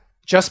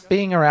just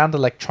being around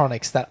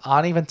electronics that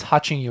aren't even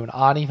touching you and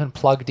aren't even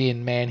plugged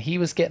in, man, he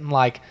was getting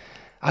like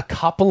a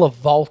couple of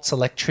volts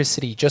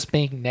electricity just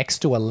being next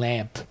to a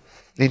lamp.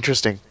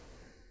 Interesting.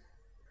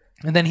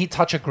 And then he'd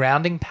touch a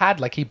grounding pad,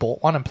 like he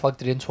bought one and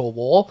plugged it into a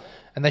wall,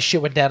 and the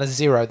shit went down to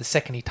 0 the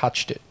second he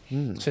touched it.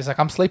 So he's like,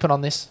 I'm sleeping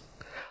on this.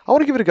 I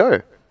want to give it a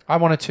go. I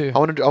wanted to. I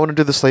want to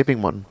do the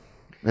sleeping one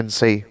and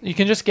see. You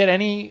can just get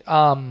any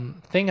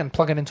thing and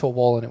plug it into a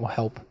wall and it will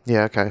help.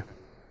 Yeah, okay.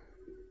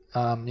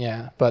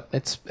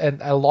 But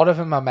and a lot of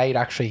them are made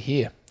actually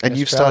here. And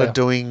you've started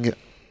doing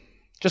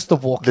just the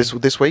walking.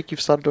 this week. You've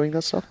started doing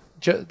that stuff.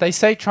 They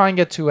say try and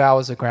get 2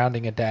 hours of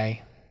grounding a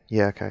day.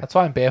 Yeah, okay. That's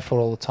why I'm barefoot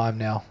all the time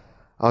now.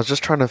 I was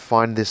just trying to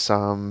find this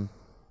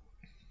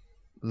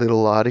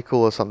little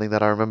article or something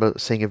that I remember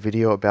seeing a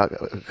video about.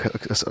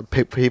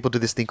 People do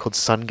this thing called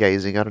sun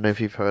gazing. I don't know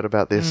if you've heard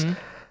about this.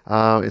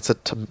 It's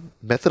a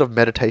method of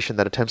meditation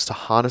that attempts to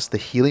harness the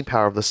healing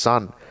power of the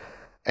sun.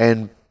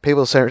 And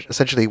people say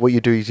essentially what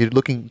you do is you're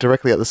looking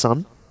directly at the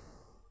sun,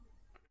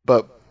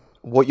 but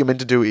what you're meant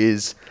to do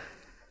is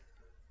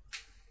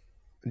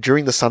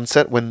during the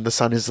sunset, when the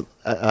sun is,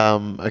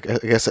 I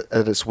guess,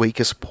 at its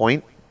weakest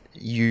point,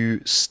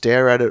 you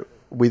stare at it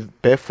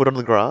with barefoot on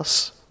the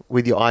grass,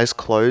 with your eyes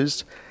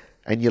closed,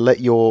 and you let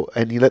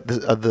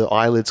the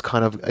eyelids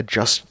kind of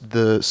adjust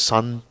the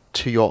sun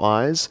to your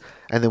eyes,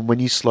 and then when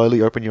you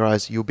slowly open your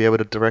eyes, you'll be able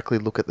to directly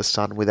look at the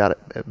sun without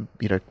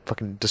it,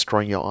 fucking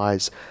destroying your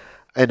eyes.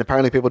 And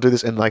apparently, people do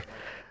this, and like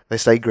they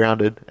stay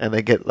grounded, and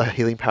they get the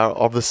healing power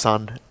of the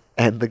sun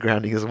and the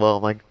grounding as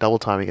well, like double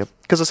timing it.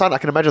 Because the sun, I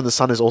can imagine the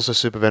sun is also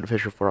super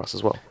beneficial for us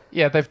as well.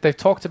 Yeah, they've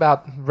talked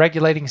about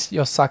regulating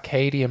your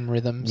circadian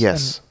rhythms.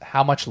 Yes. And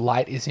how much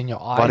light is in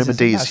your eyes. Vitamin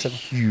D is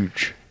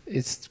huge.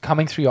 It's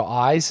coming through your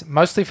eyes,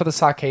 mostly for the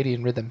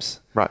circadian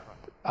rhythms. Right.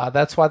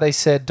 That's why they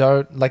said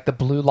don't, like the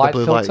blue light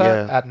filter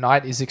at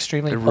night is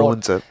extremely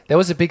important. It ruins it. There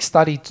was a big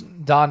study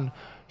done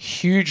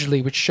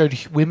hugely which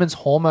showed women's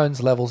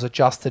hormones levels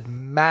adjusted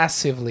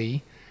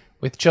massively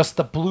with just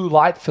the blue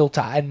light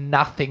filter and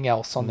nothing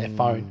else on their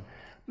phone.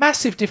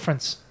 Massive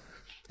difference.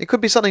 It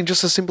could be something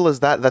just as simple as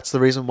that. That's the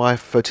reason why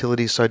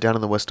fertility is so down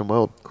in the Western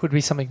world. Could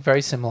be something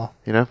very similar.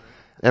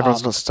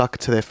 Everyone's not stuck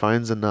to their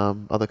phones in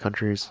other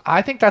countries.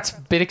 I think that's a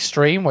bit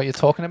extreme what you're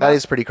talking about. That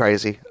is pretty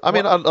crazy. I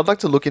mean, I'd like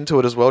to look into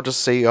it as well,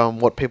 just see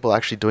what people are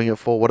actually doing it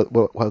for,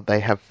 what they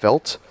have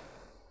felt.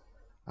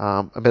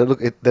 But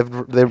look,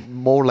 they're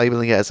more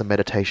labeling it as a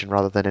meditation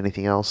rather than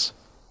anything else.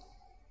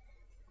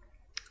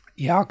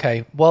 Yeah,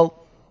 okay.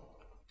 Well,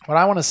 What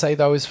I want to say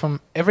though is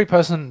from every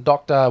person,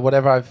 doctor,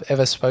 whatever I've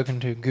ever spoken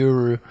to,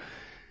 guru,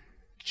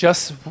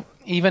 just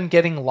even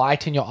getting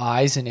light in your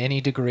eyes in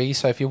any degree.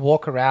 So if you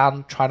walk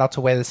around, try not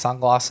to wear the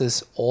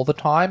sunglasses all the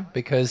time,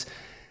 because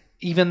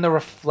even the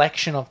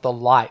reflection of the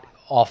light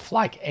off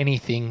like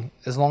anything,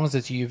 as long as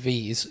it's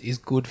UV, is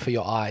good for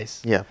your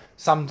eyes. Yeah.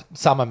 Some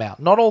amount.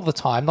 Not all the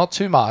time, not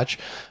too much,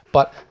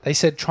 but they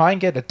said try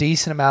and get a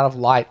decent amount of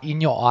light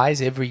in your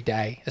eyes every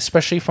day,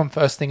 especially from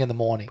first thing in the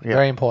morning. Yeah.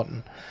 Very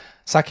important.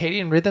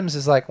 Circadian rhythms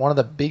is like one of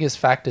the biggest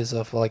factors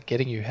of like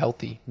getting you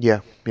healthy.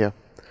 Yeah, yeah.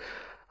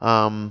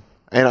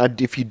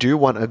 And if you do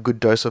want a good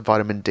dose of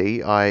vitamin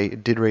D, I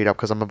did read up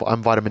because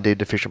I'm vitamin D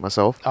deficient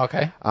myself.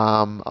 Okay.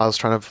 I was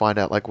trying to find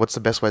out like what's the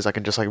best ways I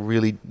can just like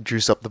really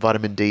juice up the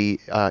vitamin D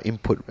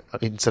input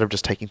instead of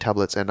just taking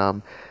tablets.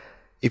 And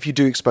if you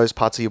do expose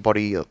parts of your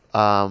body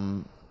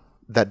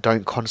that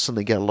don't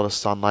constantly get a lot of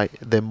sunlight,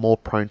 they're more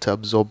prone to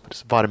absorb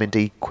vitamin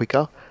D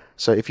quicker.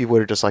 So if you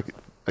were to just like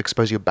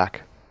expose your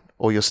back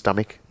or your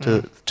stomach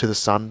to the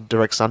sun,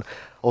 direct sun.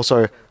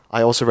 Also,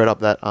 I also read up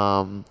that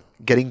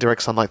getting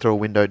direct sunlight through a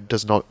window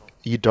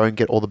you don't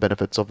get all the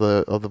benefits of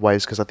the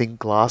waves, because I think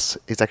glass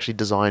is actually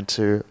designed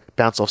to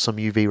bounce off some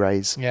UV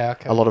rays. Yeah,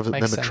 okay. A lot of Makes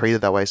them sense. are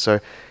treated that way,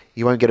 so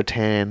you won't get a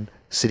tan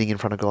sitting in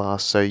front of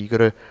glass. So you got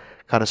to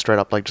kind of straight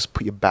up like just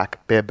put your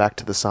bare back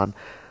to the sun.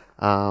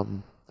 I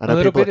know a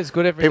little bit is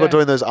good every people day. are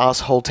doing those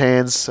asshole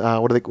tans.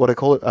 What do they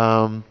call it?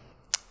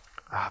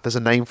 There's a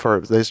name for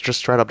it. There's just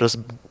straight up just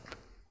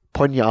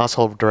pointing your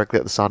asshole directly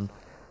at the sun.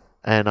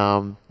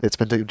 And it's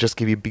meant to just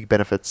give you big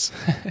benefits.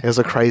 It was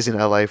a craze in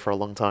LA for a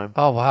long time.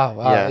 Oh wow!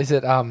 Yeah. Is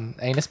it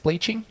anus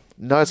bleaching?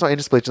 No, it's not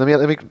anus bleaching.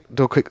 Let me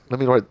do a quick. Let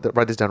me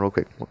write this down real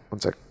quick. One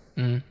sec.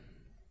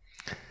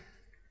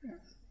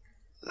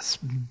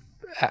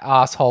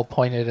 Asshole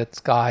pointed at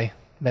sky.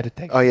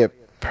 Meditation. Oh yeah,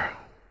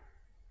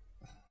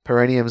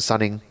 perineum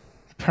sunning.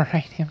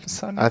 Perineum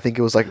sun. I think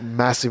it was like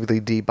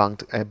massively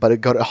debunked, but it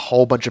got a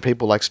whole bunch of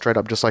people like straight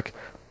up just like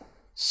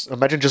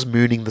imagine just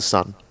mooning the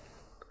sun.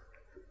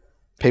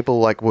 People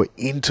like were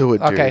into it,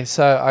 dude. Okay,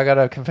 so I got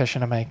a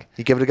confession to make.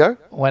 You give it a go?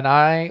 When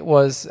I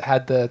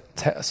had the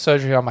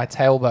surgery on my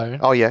tailbone,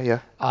 Oh yeah.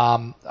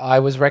 I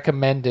was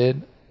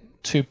recommended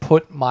to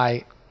put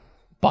my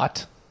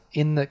butt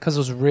in because it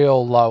was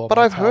real low. But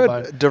I've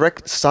heard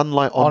direct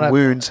sunlight on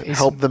wounds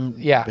help them.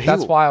 Yeah, heal.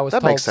 that's why I was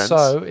that told. Makes sense.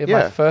 So in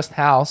my first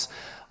house,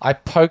 I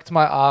poked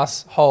my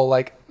asshole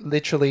like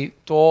literally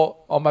door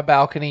on my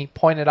balcony,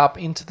 pointed up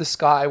into the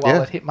sky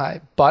while it hit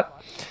my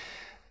butt.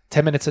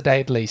 10 minutes a day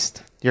at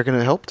least. You reckon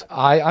it helped?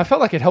 I felt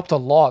like it helped a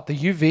lot. The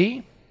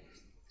UV.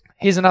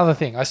 Here's another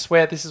thing. I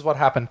swear this is what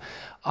happened.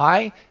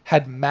 I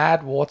had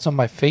mad warts on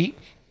my feet.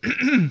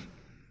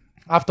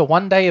 After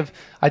one day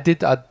I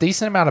did a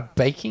decent amount of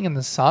baking in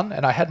the sun,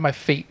 and I had my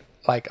feet,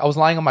 like I was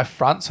lying on my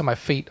front, so my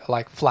feet are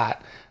like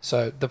flat.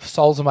 So the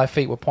soles of my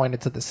feet were pointed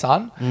to the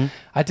sun.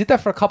 I did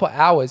that for a couple of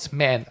hours.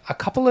 Man, a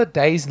couple of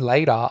days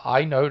later,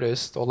 I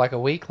noticed, or like a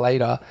week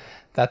later,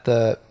 that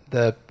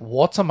the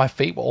warts on my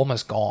feet were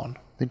almost gone.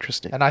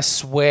 Interesting. And I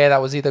swear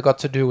that was either got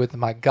to do with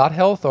my gut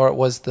health or it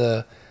was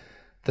the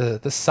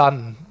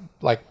sun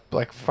like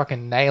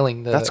fucking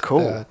nailing the That's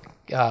cool.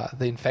 the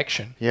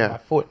infection Yeah. in my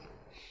foot.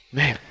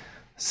 Man.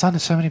 Sun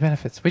has so many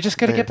benefits. We just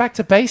got to get back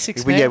to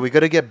basics, man. Yeah, we got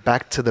to get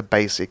back to the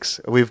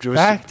basics. We've just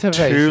Back to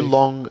too basics.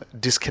 long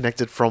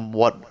disconnected from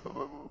what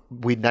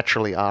we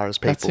naturally are as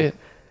people. That's it.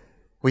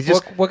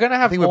 We're gonna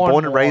have I think we're more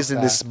born and and raised more in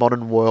of this that.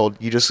 modern world.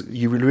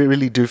 You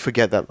really do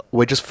forget that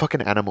we're just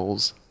fucking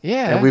animals.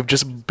 Yeah. And we've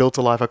just built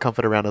a life of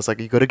comfort around us. Like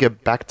you got to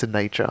get back to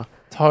nature.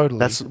 Totally.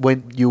 That's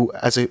when you,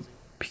 as a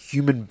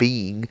human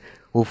being,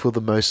 will feel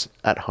the most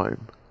at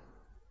home.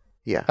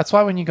 Yeah. That's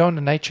why when you go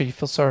into nature, you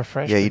feel so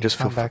refreshed. Yeah, when you just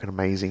feel come back. fucking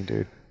amazing,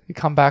 dude. You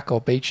come back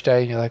or beach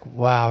day and you're like,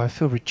 wow, I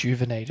feel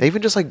rejuvenated.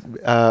 Even just like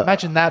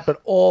Imagine that,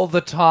 but all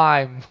the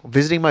time.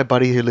 visiting my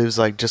buddy who lives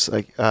like just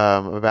like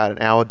about an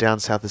hour down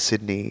south of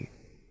Sydney.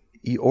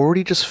 You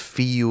already just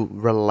feel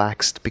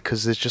relaxed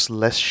because there's just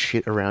less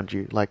shit around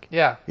you. Like,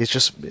 Yeah. it's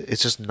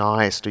just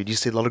nice, dude. You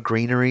see a lot of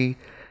greenery.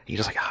 You're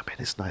just like, oh man,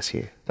 it's nice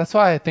here. That's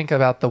why I think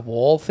about the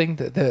wall thing,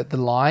 the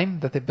line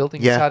that they're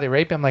building in Saudi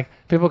Arabia. I'm like,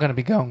 people are going to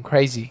be going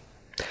crazy.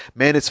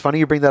 Man, it's funny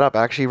you bring that up.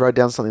 I actually wrote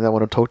down something that I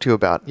want to talk to you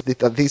about.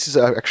 This is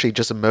actually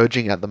just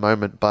emerging at the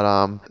moment.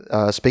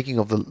 But speaking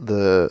of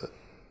the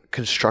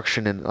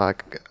construction in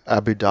like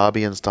Abu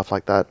Dhabi and stuff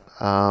like that,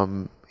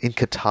 in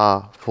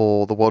Qatar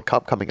for the World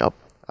Cup coming up,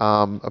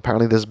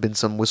 apparently there's been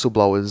some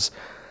whistleblowers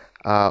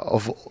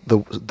of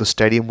the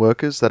stadium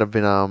workers that have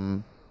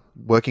been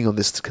working on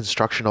this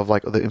construction of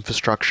like the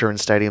infrastructure and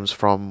stadiums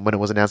from when it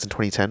was announced in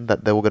 2010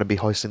 that they were going to be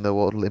hosting the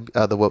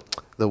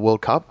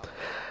World Cup.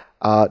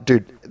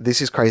 Dude, this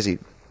is crazy.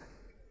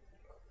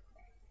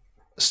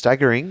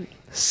 Staggering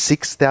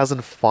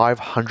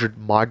 6,500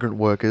 migrant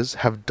workers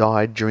have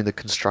died during the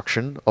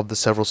construction of the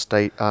several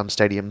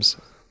stadiums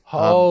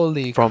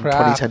Holy from crap.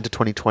 2010 to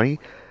 2020.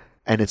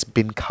 And it's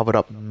been covered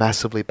up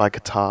massively by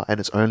Qatar, and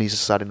it's only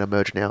just starting to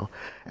emerge now.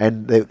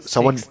 And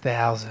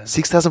 6,000.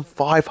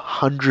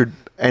 6,500,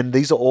 And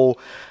these are all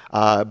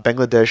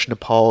Bangladesh,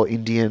 Nepal,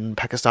 Indian,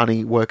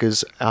 Pakistani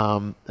workers.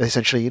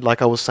 Essentially,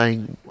 like I was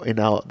saying in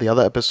the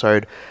other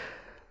episode,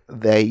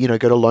 they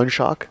go to Loan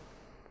Shark,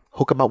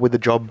 hook them up with a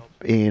job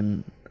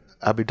in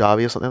Abu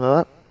Dhabi or something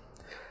like that.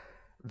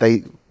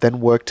 They then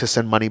work to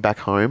send money back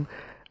home,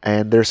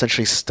 and they're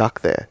essentially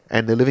stuck there,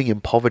 and they're living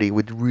in poverty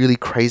with really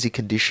crazy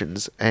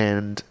conditions,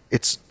 and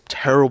it's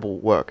terrible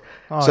work.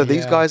 So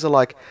these guys are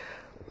like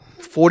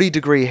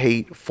 40-degree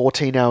heat,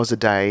 14 hours a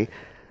day,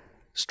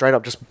 straight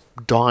up just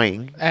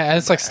dying. And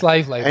it's like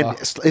slave labor. And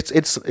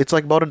it's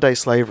like modern day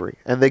slavery.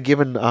 And they're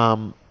given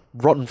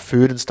rotten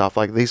food and stuff.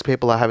 Like these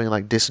people are having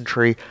like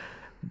dysentery,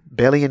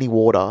 barely any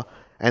water,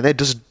 and they're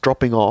just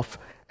dropping off.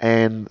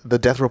 And the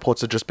death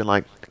reports have just been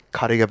like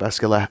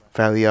cardiovascular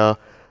failure,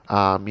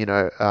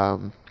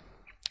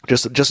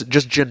 just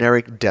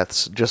generic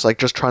deaths,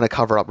 just trying to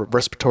cover up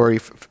respiratory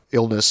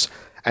illness.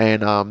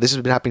 And this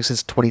has been happening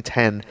since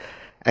 2010.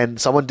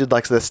 And someone did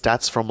like the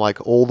stats from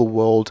like all the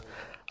world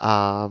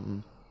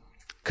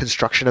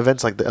construction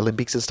events, like the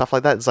Olympics and stuff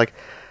like that. It's like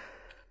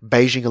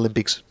Beijing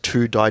Olympics,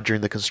 2 died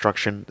during the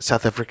construction.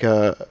 South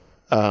Africa,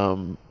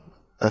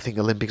 I think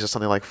Olympics or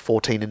something like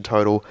 14 in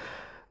total.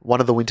 One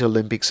of the Winter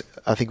Olympics,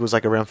 I think it was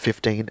like around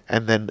 15.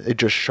 And then it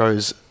just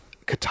shows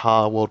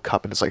Qatar World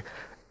Cup, and it's like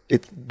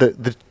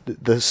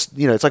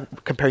it's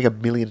like comparing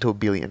 1 million to 1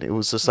 billion. It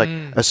was just like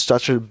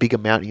such a big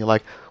amount, and you're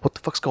like, what the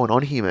fuck's going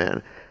on here,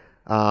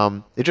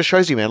 man? It just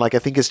shows you, man. Like I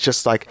think it's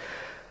just like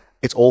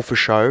it's all for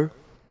show,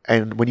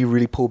 and when you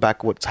really pull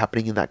back what's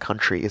happening in that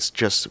country, it's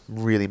just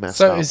really messed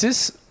up. So is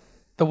this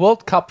the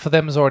World Cup for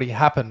them has already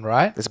happened,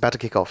 right? It's about to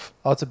kick off.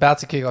 Oh, it's about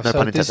to kick off. No So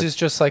pun this intended. is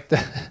just like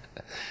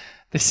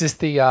this is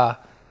the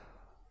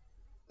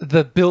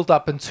build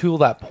up until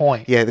that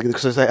point. Yeah,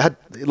 because they had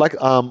like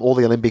all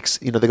the Olympics.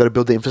 They got to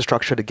build the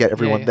infrastructure to get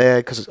everyone there,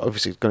 because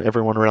obviously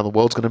everyone around the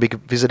world's going to be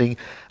visiting.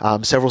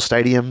 Several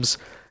stadiums.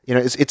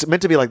 It's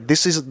meant to be like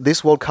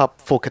this World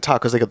Cup for Qatar,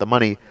 because they got the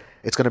money.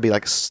 It's going to be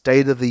like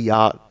state of the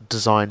art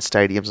design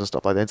stadiums and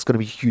stuff like that. It's going to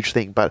be a huge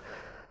thing, but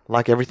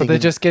like everything, But they're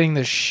just getting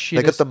the shittest,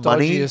 they got the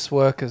money, dodgiest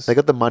workers. They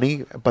got the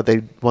money, but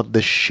they want the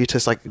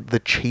shittest, like the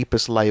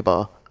cheapest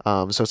labor.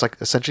 So it's like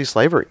essentially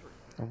slavery.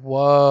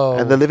 Whoa.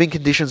 And the living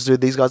conditions, dude,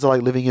 these guys are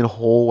like living in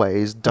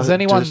hallways. Has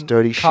anyone just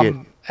dirty come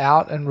shit.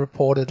 out and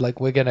reported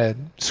like we're gonna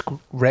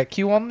wreck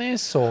you on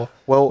this, or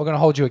Well, we're gonna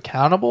hold you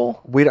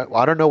accountable?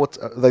 I don't know what's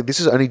like. This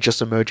is only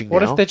just emerging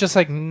What now. if they're just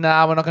like,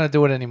 nah, we're not gonna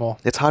do it anymore?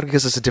 It's hard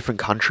because it's a different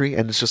country,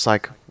 and it's just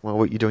like, well,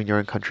 what you do in your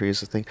own country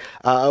is the thing.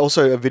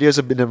 Also, videos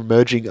have been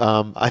emerging.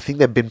 I think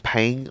they've been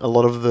paying a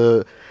lot of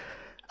the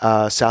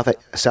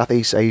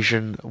Southeast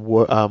Asian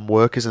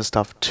workers and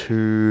stuff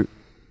to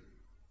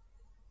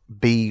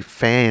be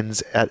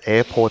fans at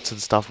airports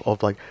and stuff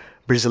of like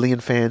Brazilian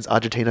fans,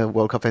 Argentina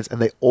World Cup fans,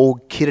 and they all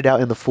kitted out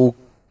in the full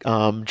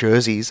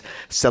jerseys,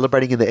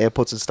 celebrating in the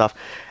airports and stuff.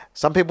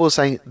 Some people are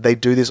saying they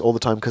do this all the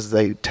time because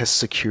they test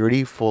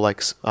security for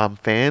like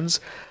fans,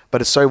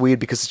 but it's so weird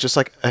because it's just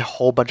like a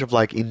whole bunch of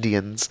like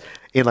Indians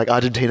in like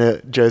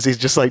Argentina jerseys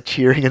just like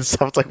cheering and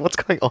stuff. It's like, what's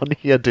going on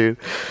here, dude?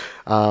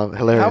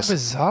 Hilarious. How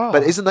bizarre.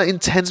 But isn't that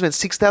intense, man?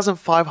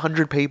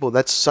 6,500 people.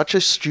 That's such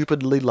a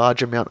stupidly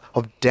large amount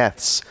of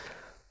deaths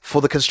for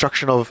the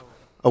construction of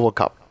a World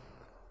Cup.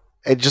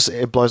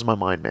 It blows my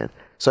mind, man.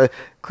 So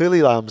clearly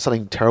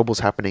something terrible is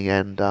happening,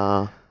 and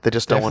they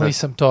just don't want Definitely to.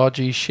 some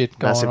dodgy shit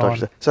going on.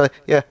 Dodgy. So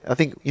yeah, I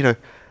think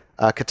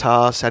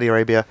Qatar, Saudi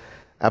Arabia,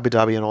 Abu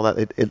Dhabi, and all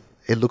that.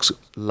 It looks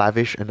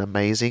lavish and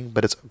amazing,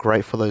 but it's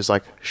great for those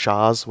like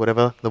Shahs,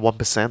 whatever, the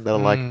 1% that are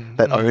like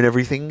that own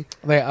everything.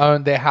 They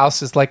own their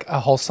house is like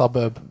a whole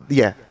suburb.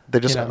 Yeah, they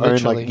just own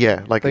literally.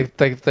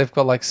 They've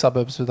got like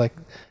suburbs with like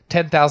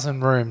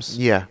 10,000 rooms.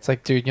 Yeah. It's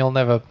like, dude, you'll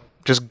never.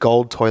 Just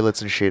gold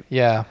toilets and shit.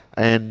 Yeah.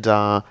 And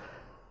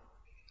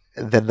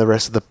then the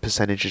rest of the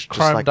percentage is just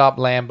Chromed like up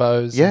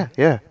Lambos.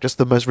 Yeah. Just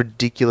the most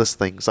ridiculous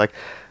things. Like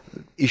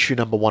issue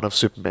number 1 of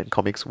Superman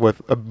comics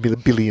worth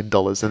 $1 billion.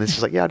 And it's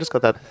just like, yeah, I just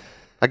got that.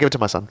 I give it to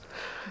my son.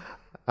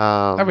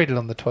 I read it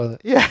on the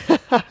toilet. Yeah.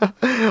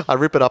 I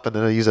rip it up and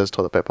then I use it as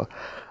toilet paper.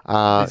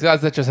 These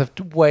guys that just have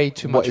way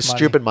too much money.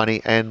 Stupid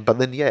money. But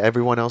then, yeah,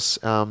 everyone else,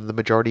 the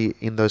majority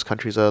in those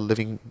countries are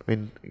living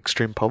in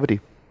extreme poverty.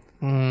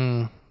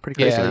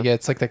 Pretty crazy. Yeah,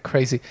 it's like that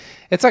crazy.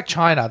 It's like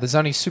China. There's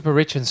only super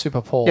rich and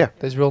super poor. Yeah.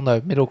 There's real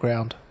no middle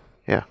ground.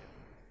 Yeah.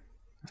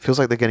 It feels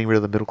like they're getting rid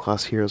of the middle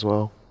class here as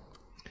well.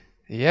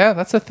 Yeah,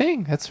 that's the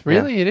thing. It's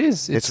really, it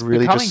is. It's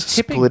really just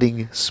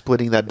tipping.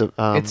 splitting that.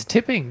 It's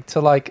tipping to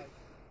like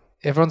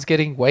everyone's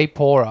getting way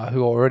poorer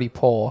who are already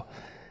poor,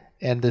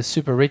 and the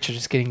super rich are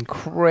just getting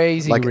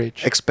crazy like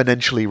rich.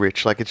 Exponentially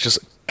rich. Like it's just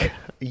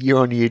year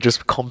on year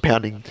just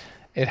compounding.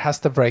 It has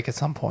to break at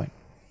some point.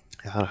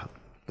 But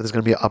there's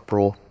going to be an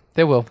uproar.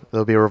 There will.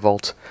 There'll be a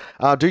revolt.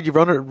 Dude, you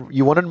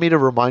wanted me to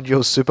remind you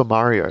of Super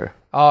Mario.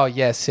 Oh,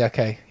 yes.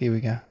 Okay, here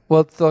we go.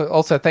 Well,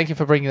 also, thank you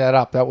for bringing that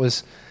up.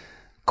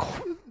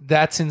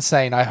 That's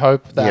insane. I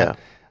hope that... Yeah.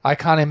 I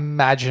can't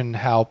imagine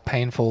how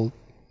painful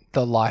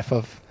the life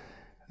of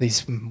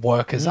these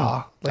workers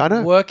are. Like, I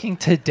know. Working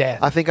to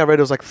death. I think I read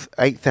it was like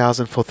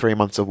 8,000 for 3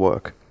 months of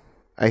work.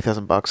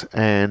 $8,000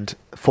 and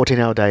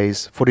 14-hour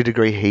days,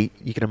 40-degree heat.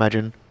 You can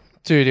imagine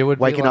Dude, it would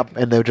waking be like, up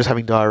and they were just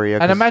having diarrhea.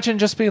 And imagine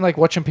just being like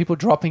watching people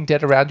dropping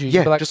dead around you.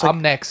 You'd be like, just I'm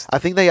next. I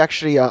think they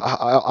actually,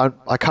 I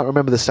can't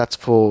remember the stats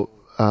for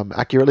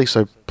accurately,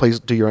 so please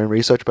do your own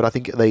research, but I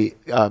think they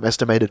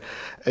estimated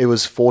it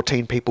was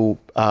 14 people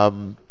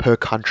per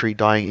country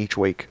dying each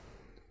week.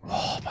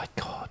 Oh my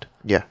God.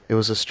 Yeah, it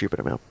was a stupid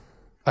amount.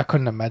 I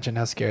couldn't imagine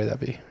how scary that'd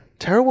be.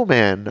 Terrible,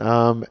 man.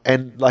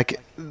 And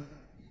like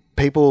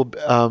people,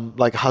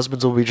 like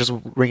husbands will be just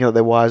ringing up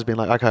their wives being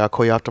like, okay, I'll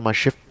call you after my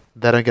shift.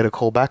 They don't get a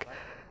call back.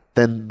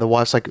 Then the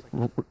wife's like,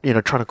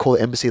 trying to call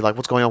the embassy, like,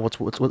 what's going on? What's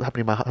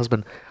happening to my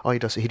husband? Oh, he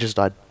just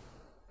died.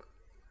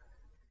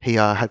 He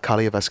had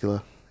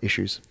cardiovascular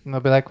issues. And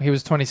they'll be like, he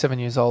was 27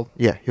 years old.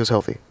 Yeah, he was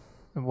healthy.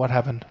 And what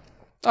happened?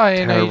 Oh,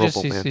 you know,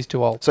 he's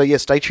too old. So yeah,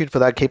 stay tuned for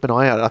that. Keep an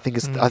eye out.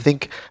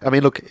 I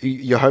mean, look,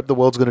 you hope the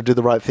world's going to do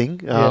the right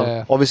thing.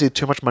 Obviously,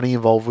 too much money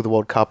involved with the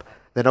World Cup.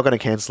 They're not going to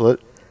cancel it.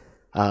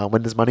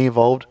 When there's money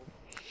involved,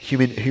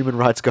 human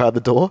rights go out the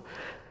door.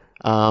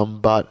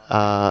 But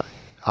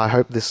I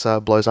hope this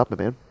blows up,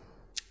 man.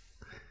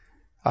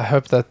 I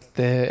hope that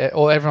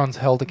everyone's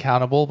held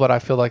accountable, but I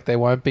feel like they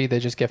won't be. They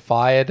just get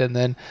fired and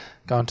then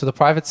go into the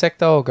private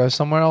sector or go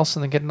somewhere else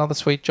and then get another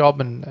sweet job,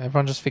 and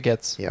everyone just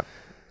forgets. Yeah.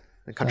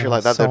 A country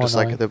like that, so they're just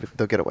annoying. like,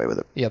 they'll get away with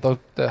it. Yeah, they're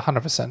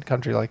 100%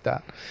 country like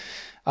that.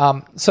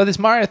 So this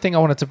Mario thing I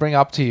wanted to bring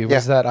up to you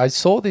was that I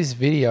saw this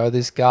video,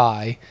 this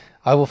guy,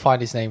 I will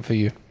find his name for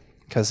you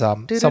because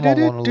someone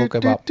want to look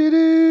him up.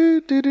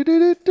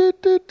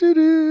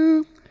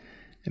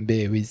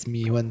 Bear with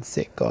me 1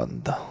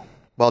 second.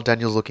 While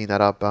Daniel's looking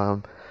that up,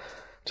 to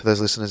those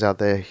listeners out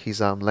there,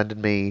 he's lended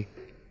me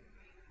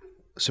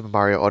Super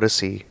Mario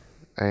Odyssey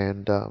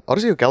and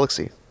Odyssey or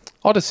Galaxy?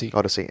 Odyssey.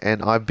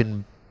 And I've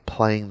been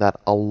playing that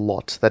a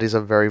lot. That is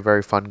a very,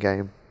 very fun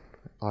game.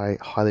 I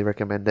highly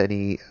recommend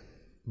any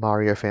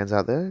Mario fans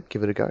out there,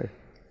 give it a go.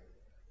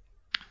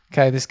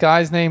 Okay, this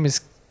guy's name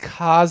is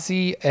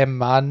Kazi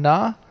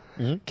Emana.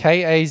 Kazeemanauar.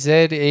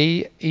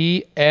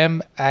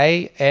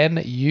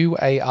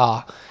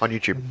 On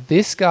YouTube.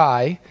 This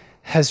guy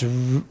has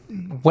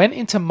went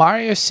into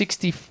Mario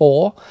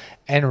 64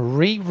 and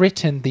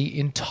rewritten the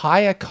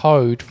entire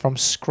code from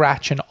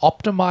scratch and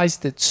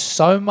optimized it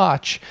so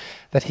much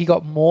that he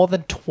got more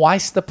than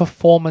twice the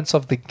performance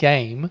of the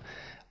game,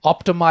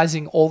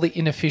 optimizing all the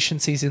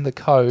inefficiencies in the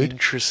code.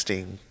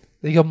 Interesting.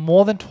 He got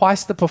more than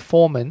twice the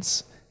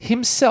performance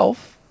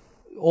himself,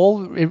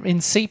 all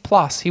in C+.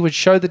 He would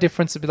show the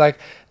difference and be like,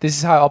 this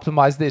is how I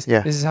optimized this.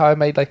 Yeah. This is how I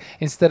made, like,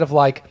 instead of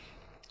like,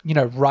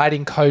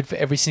 writing code for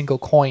every single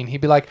coin,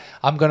 he'd be like,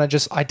 I'm going to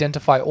just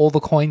identify all the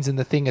coins in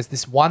the thing as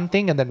this one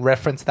thing and then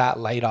reference that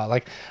later.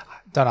 Like,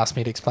 don't ask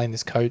me to explain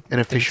this code. An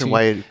efficient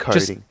way of coding.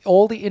 Just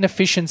all the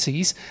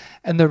inefficiencies.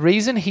 And the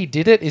reason he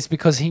did it is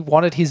because he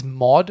wanted his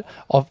mod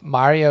of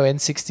Mario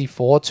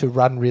N64 to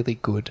run really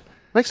good.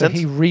 Makes sense.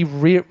 He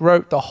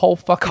rewrote the whole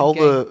fucking Cull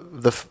game.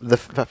 the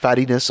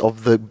fattiness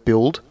of the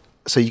build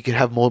so you can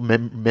have more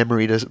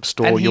memory to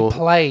store And he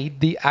played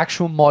the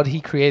actual mod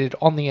he created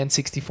on the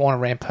N64 and it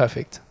ran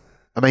perfect.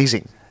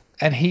 Amazing.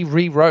 And he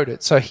rewrote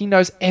it. So he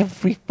knows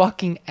every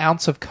fucking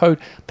ounce of code.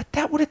 But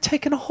that would have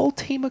taken a whole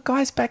team of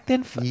guys back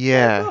then forever.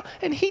 Yeah.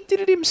 And he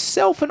did it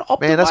himself and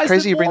optimized Man, that's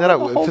crazy you bring that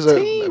up. Because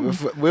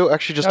We were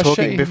actually just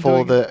talking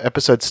before the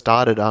episode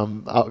started.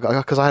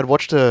 Because I had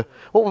watched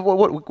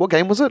what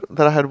game was it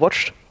that I had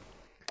watched?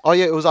 Oh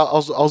yeah, it was. I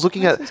was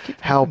looking at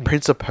how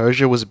Prince of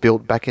Persia was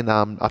built back in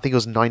I think it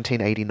was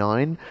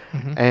 1989,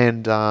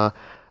 and I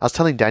was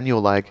telling Daniel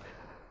like,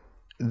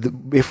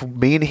 if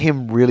me and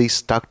him really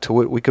stuck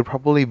to it, we could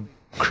probably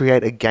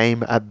create a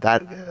game at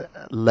that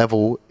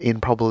level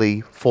in probably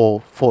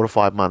 4 to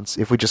 5 months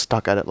if we just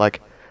stuck at it.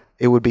 Like,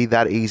 it would be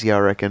that easy, I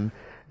reckon,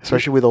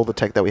 especially with all the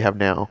tech that we have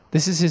now.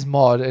 This is his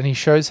mod, and he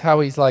shows how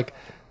he's like,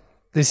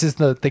 this is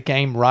the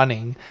game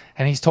running,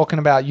 and he's talking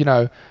about,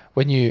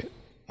 when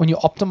you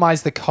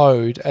optimize the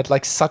code at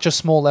like such a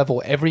small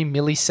level, every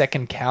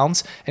millisecond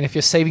counts, and if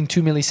you're saving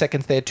 2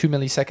 milliseconds there, 2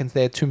 milliseconds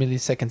there, 2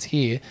 milliseconds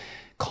here,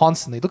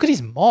 constantly. Look at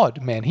his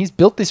mod, man. He's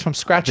built this from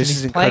scratch and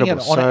he's playing it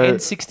on an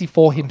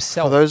N64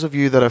 himself. For those of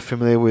you that are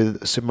familiar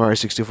with Super Mario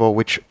 64,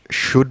 which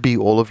should be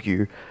all of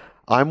you,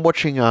 I'm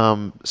watching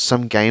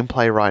some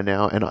gameplay right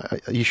now, and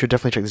you should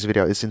definitely check this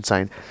video. It's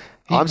insane.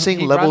 I'm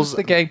seeing levels.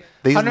 The game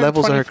these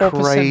levels are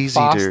crazy,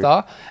 faster,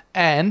 dude.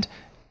 And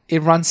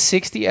it runs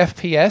 60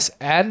 FPS,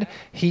 and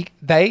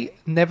they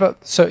never.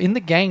 So in the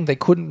game, they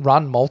couldn't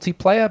run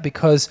multiplayer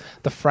because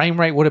the frame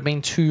rate would have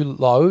been too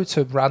low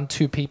to run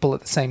 2 people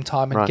at the same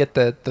time and get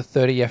the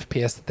 30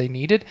 FPS that they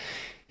needed.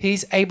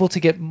 He's able to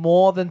get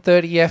more than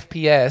 30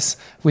 FPS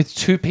with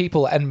 2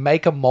 people and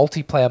make a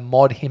multiplayer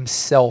mod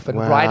himself and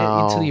write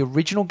it into the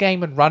original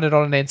game and run it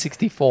on an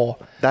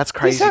N64. That's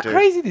crazy, This is how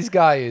crazy this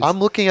guy is. I'm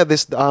looking at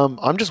this.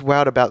 I'm just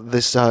wowed about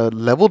this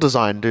level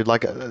design, dude.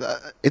 Like,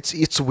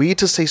 it's weird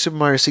to see Super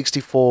Mario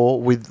 64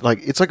 with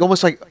like, it's like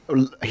almost like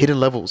hidden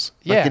levels.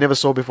 Like you never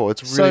saw before.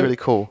 It's really, really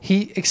cool.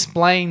 He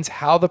explains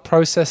how the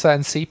processor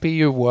and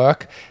CPU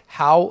work,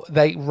 how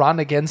they run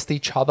against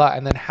each other,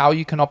 and then how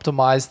you can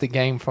optimize the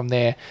game from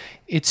there.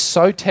 It's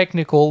so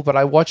technical, but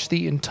I watched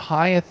the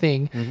entire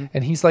thing,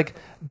 and he's like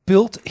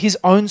built his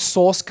own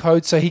source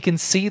code so he can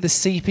see the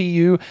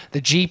CPU,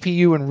 the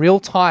GPU in real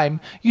time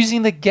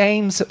using the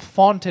game's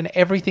font and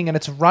everything, and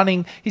it's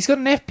running. He's got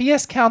an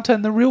FPS counter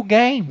in the real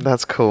game.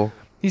 That's cool.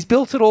 He's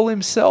built it all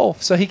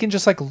himself, so he can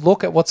just like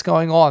look at what's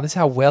going on. This is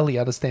how well he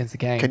understands the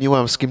game. Can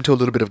you skim to a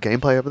little bit of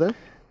gameplay over there?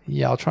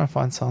 Yeah, I'll try and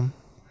find some.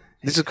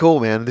 This is cool,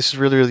 man. This is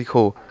really, really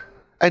cool.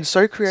 And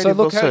so creative. So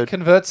look how it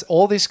converts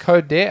all this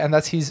code there, and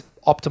that's his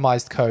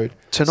optimized code.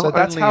 So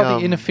that's how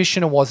the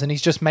inefficient it was, and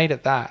he's just made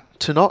it that.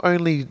 To not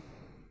only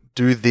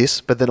do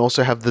this, but then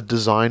also have the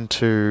design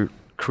to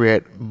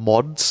create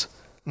mods.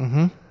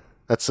 Mm-hmm.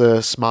 That's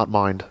a smart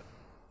mind.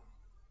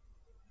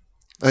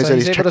 So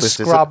he's able to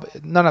scrub.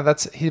 No,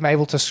 that's him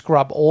able to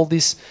scrub all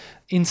these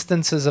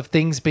instances of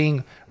things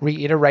being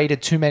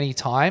reiterated too many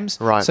times.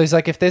 Right. So he's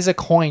like, if there's a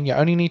coin, you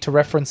only need to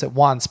reference it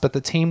once, but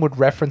the team would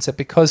reference it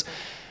because,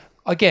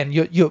 again,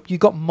 you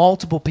got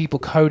multiple people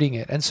coding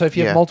it, and so if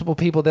you have multiple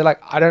people, they're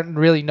like, I don't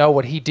really know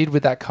what he did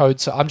with that code,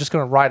 so I'm just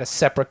going to write a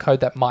separate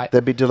code that might.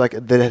 They'd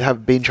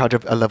have been in charge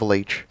of a level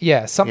each.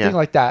 Yeah, something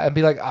like that, and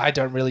be like, I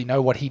don't really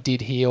know what he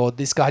did here, or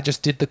this guy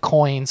just did the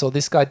coins, or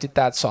this guy did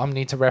that, so I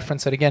need to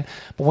reference it again.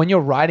 But when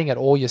you're writing it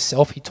all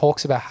yourself, he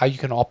talks about how you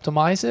can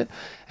optimize it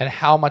and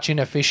how much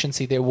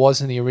inefficiency there was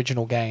in the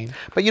original game.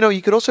 But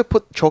you could also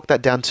chalk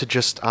that down to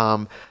just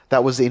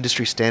that was the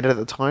industry standard at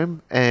the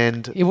time,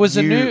 and it was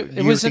a new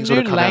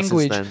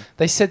language.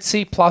 They said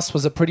C+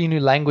 was a pretty new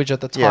language at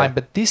the time,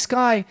 but this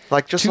guy,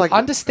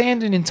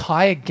 understand an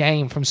entire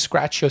game from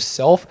scratch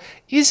yourself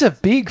is a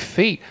big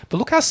feat. But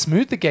look how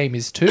smooth the game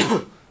is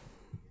too.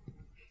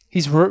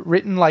 He's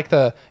written like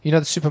the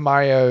Super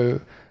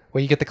Mario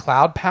where you get the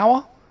cloud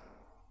power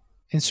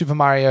in Super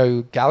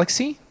Mario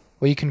Galaxy,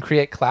 where you can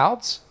create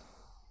clouds.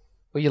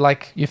 Where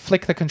you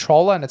flick the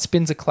controller and it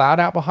spins a cloud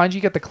out behind you.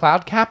 You get the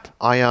cloud cap.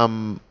 You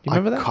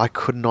remember that? I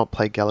could not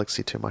play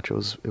Galaxy too much.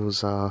 It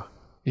was.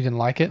 You didn't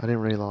like it? I didn't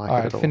really like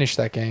it at all. Finish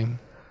that game.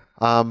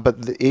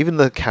 But even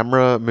the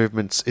camera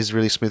movements is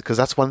really smooth, because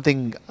that's one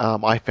thing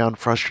I found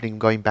frustrating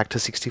going back to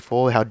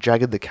 64. How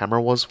jagged the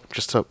camera was,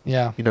 just to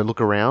look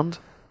around.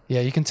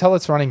 Yeah, you can tell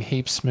it's running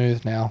heaps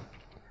smooth now.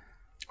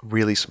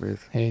 Really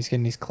smooth. Yeah, he's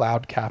getting his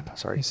cloud cap.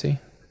 Sorry, you see.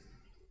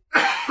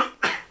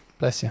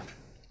 Bless you.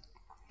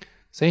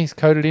 See, he's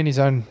coded in his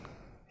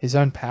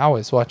own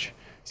powers. Watch.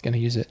 He's going to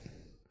use it.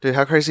 Dude,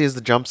 how crazy is the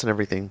jumps and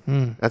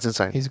everything? That's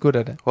insane. He's good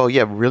at it. Well,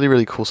 yeah, really,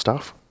 really cool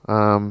stuff.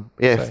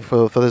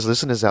 For those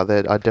listeners out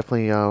there, I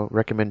definitely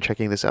recommend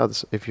checking this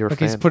out if you're a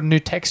fan. He's put new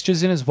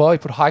textures in as well. He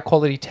put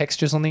high-quality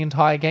textures on the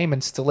entire game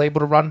and still able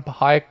to run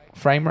high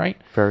frame rate.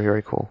 Very,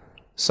 very cool.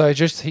 So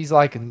he's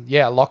like,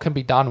 a lot can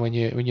be done when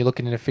you look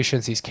at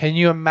inefficiencies. Can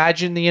you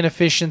imagine the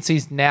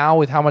inefficiencies now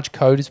with how much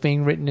code is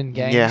being written in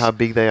games? Yeah, how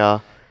big they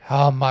are.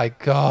 Oh my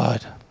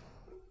God.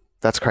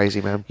 That's crazy,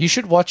 man. You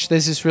should watch.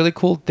 There's this really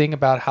cool thing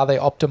about how they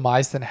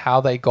optimized and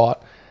how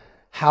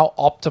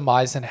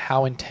optimized and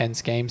how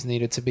intense games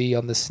needed to be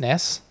on the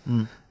SNES.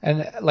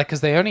 And because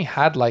they only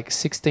had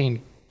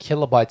 16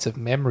 kilobytes of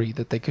memory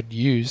that they could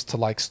use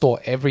to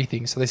store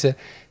everything. So they said,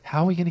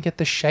 how are we going to get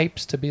the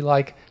shapes to be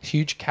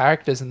huge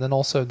characters and then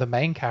also the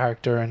main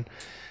character? And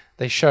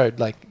they showed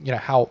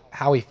how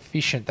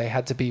efficient they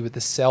had to be with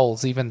the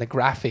cells, even the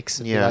graphics.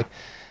 And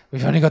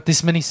we've only got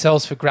this many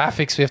cells for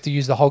graphics. We have to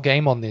use the whole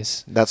game on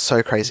this. That's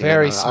so crazy.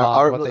 Very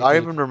smart. I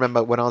even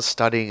remember when I was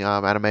studying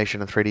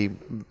animation and 3D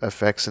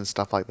effects and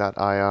stuff like that,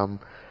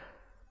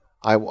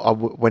 I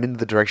went into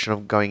the direction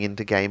of going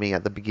into gaming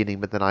at the beginning,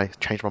 but then I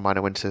changed my mind.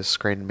 I went to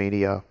screen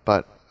media.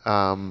 But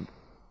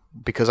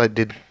because I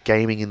did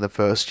gaming in the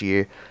first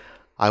year,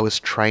 I was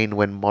trained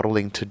when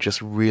modeling to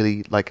just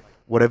really,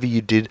 whatever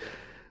you did,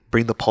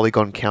 bring the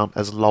polygon count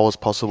as low as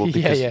possible,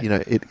 because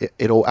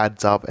it all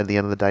adds up at the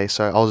end of the day.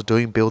 So I was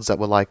doing builds that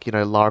were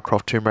Lara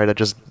Croft Tomb Raider,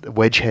 just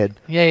wedge head,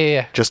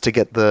 just to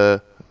get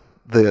the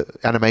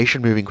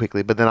animation moving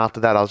quickly. But then after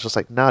that, I was just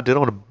like, nah, dude, I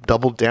want to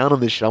double down on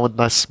this shit. I want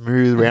nice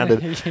smooth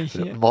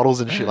rounded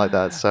models and shit like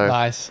that. So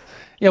nice.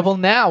 Yeah, well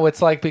now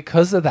it's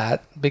because of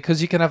that,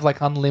 because you can have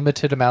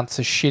unlimited amounts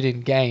of shit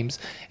in games,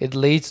 it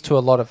leads to a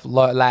lot of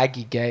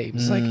laggy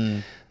games.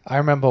 I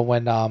remember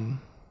when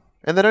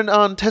and they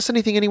don't test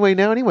anything anyway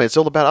now. Anyway, it's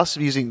all about us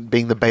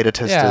being the beta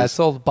testers. Yeah, it's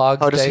all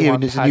bugs. Oh, just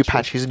here's a new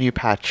patch. Here's a new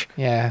patch.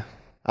 Yeah.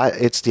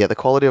 The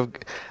quality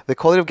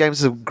of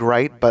games is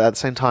great, but at the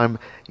same time,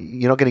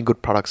 you're not getting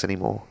good products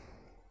anymore.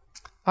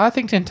 I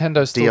think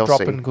Nintendo's still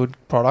dropping good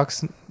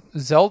products.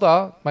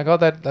 Zelda, my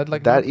God,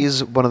 that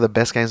is one of the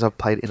best games I've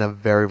played in a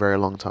very, very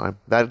long time.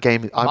 That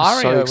game, I'm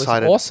Mario so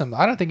excited. Was awesome.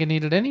 I don't think it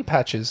needed any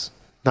patches.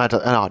 No, it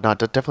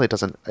definitely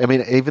doesn't. I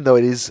mean, even though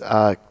it is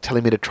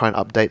telling me to try and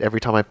update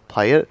every time I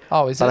play it.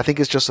 Oh, is it? But I think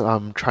it's just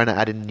trying to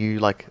add in new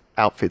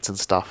outfits and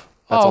stuff.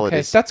 That's all it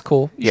is. That's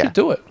cool. You should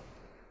do it.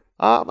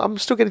 I'm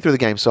still getting through the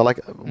game, so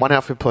one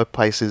outfit per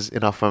place is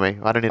enough for me.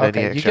 I don't need any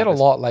extra. You get a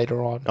lot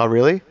later on. Oh,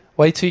 really?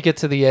 Wait till you get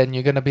to the end.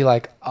 You're going to be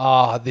like,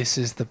 this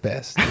is the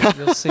best.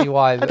 You'll see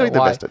why. I'm doing the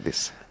best at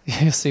this.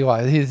 You see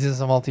why. This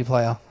is a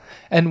multiplayer.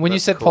 And when you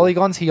said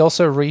polygons, he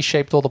also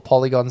reshaped all the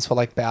polygons for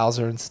like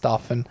Bowser and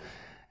stuff and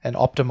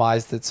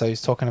optimized it. So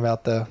he's talking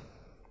about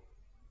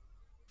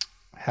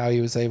how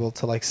he was able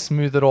to like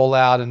smooth it all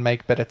out and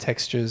make better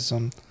textures.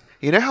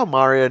 You know how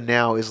Mario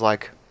now is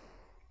like,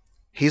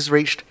 he's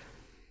reached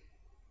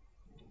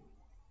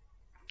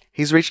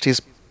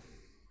his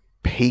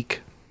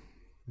peak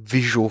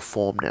visual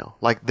form now.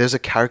 Like there's a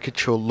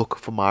caricature look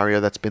for Mario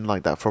that's been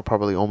like that for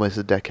probably almost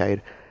a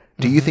decade.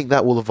 Do you think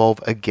that will evolve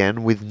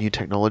again with new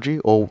technology,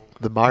 or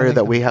the Mario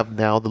that we have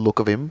now, the look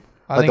of him,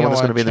 like the one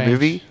that's going to be in the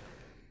movie?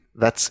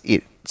 That's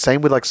it.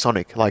 Same with like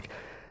Sonic. Like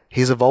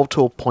he's evolved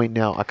to a point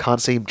now. I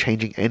can't see him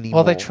changing anymore.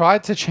 Well, they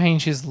tried to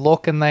change his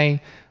look, and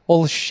they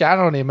all shat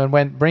on him and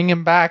went, "Bring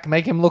him back,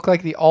 make him look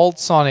like the old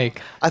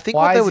Sonic." I think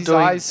why what they is were his doing,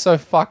 eyes so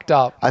fucked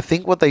up? I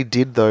think what they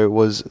did though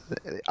was,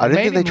 I don't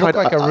think they tried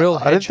look like a real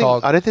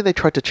hedgehog. I don't think they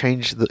tried to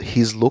change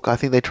his look. I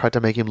think they tried to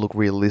make him look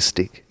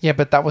realistic. Yeah,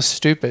 but that was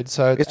stupid.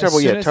 So it's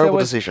terrible. Yeah, terrible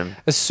decision.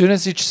 As soon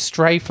as it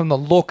strayed from the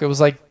look, it was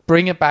like,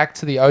 bring it back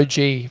to the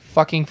OG.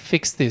 Fucking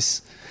fix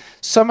this.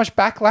 So much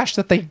backlash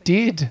that they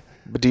did.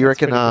 But do you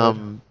reckon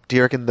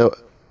that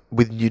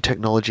with new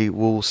technology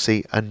we'll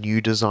see a new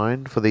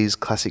design for these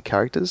classic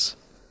characters?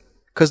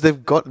 Because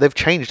they've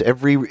changed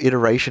every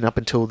iteration up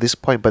until this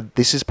point, but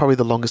this is probably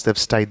the longest they've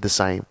stayed the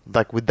same,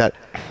 like with that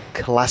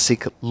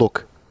classic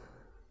look.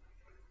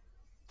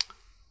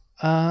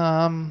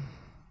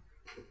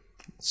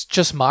 It's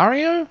just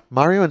Mario?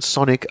 Mario and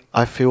Sonic,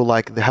 I feel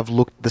like they have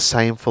looked the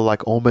same for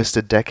like almost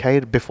a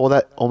decade. Before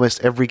that,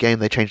 almost every game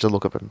they changed the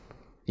look of them.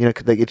 You know,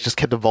 it just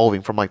kept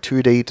evolving from like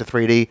 2D to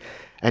 3D,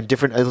 and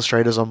different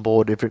illustrators on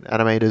board, different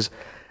animators,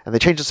 and they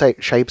changed the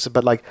shapes.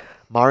 But like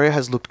Mario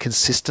has looked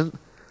consistent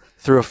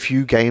through a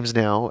few games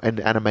now and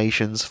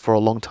animations for a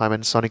long time,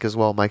 and Sonic as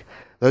well. I'm like,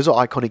 those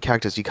are iconic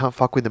characters. You can't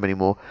fuck with them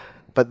anymore.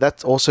 But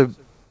that's also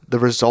the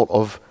result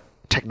of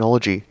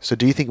technology. So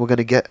do you think we're going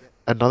to get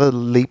another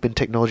leap in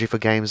technology for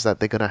games that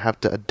they're going to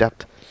have to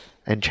adapt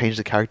and change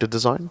the character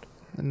design?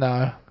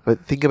 No.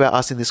 But think about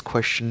asking this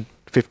question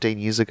 15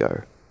 years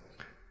ago.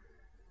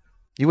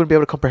 You wouldn't be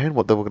able to comprehend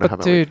what they were going to have.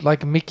 But dude,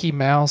 like Mickey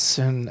Mouse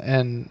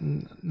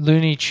and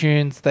Looney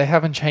Tunes, they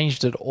haven't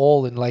changed at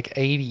all in like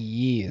 80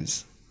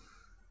 years.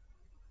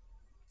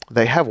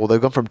 They have. Well,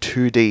 they've gone from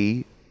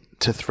 2D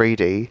to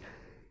 3D,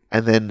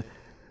 and then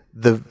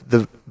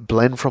the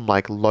blend from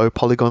like low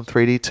polygon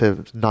 3D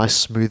to nice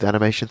smooth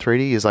animation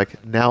 3D is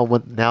like now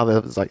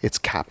it's like it's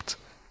capped.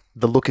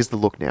 The look is the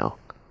look now.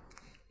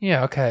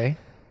 Yeah. Okay.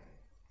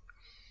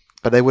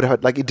 But they would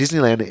have, like in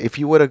Disneyland, if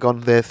you would have gone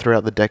there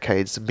throughout the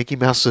decades, Mickey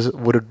Mouse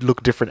would have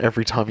looked different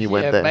every time you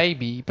went there. Yeah,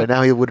 maybe. But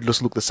now he would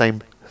just look the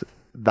same.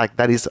 Like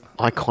that is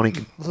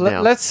iconic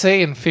now. Let's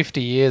see in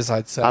 50 years,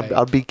 I'd say.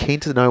 I'd be keen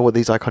to know what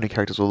these iconic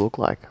characters will look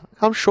like.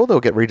 I'm sure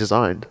they'll get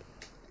redesigned.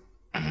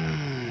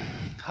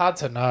 Hard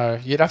to know.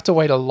 You'd have to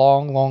wait a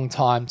long, long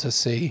time to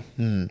see.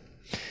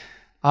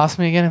 Ask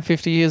me again in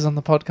 50 years on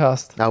the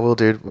podcast. I will,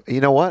 dude. You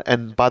know what?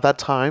 And by that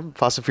time,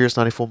 Fast and Furious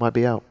 94 might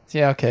be out.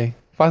 Yeah, okay.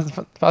 Fast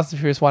and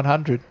Furious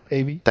 100,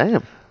 baby.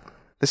 Damn.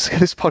 This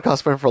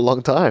podcast went for a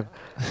long time.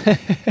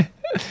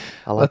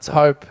 Let's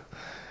hope.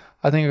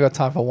 I think we've got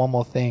time for one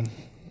more thing.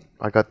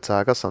 I got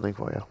something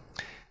for you.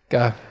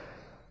 Go.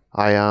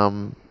 I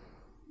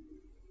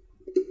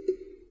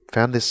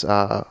found this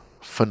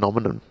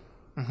phenomenon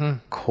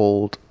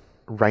called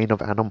rain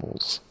of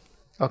animals.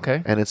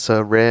 Okay. And it's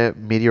a rare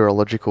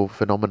meteorological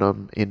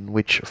phenomenon in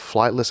which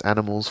flightless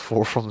animals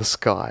fall from the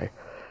sky.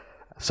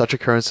 Such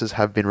occurrences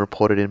have been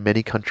reported in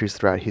many countries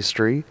throughout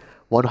history.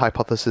 One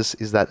hypothesis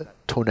is that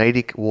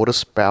tornadic water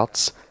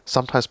spouts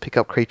sometimes pick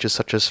up creatures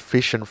such as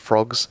fish and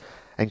frogs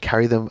and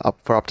carry them up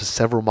for up to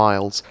several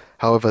miles.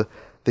 However,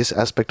 this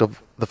aspect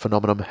of the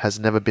phenomenon has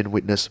never been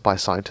witnessed by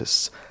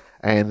scientists.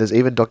 And there's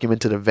even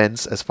documented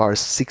events as far as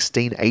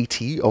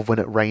 1680 of when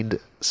it rained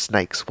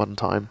snakes one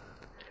time.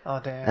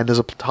 Oh, damn. And there's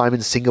a time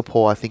in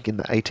Singapore, I think in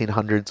the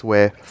 1800s,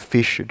 where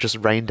fish just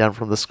rained down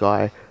from the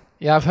sky.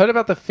 Yeah, I've heard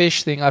about the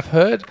fish thing. I've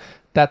heard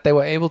that they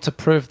were able to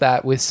prove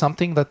that with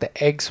something that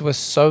the eggs were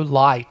so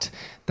light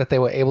that they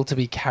were able to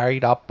be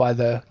carried up by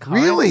the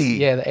currents. Really?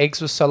 Yeah, the eggs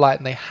were so light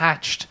and they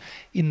hatched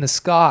in the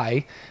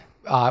sky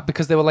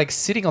because they were like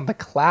sitting on the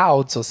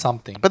clouds or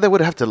something. But they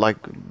would have to like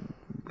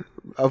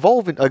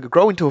evolve,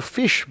 grow into a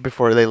fish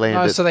before they landed.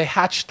 No, so they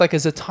hatched like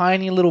as a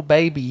tiny little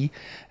baby.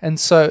 And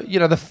so, you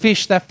know, the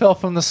fish that fell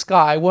from the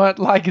sky weren't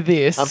like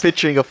this. I'm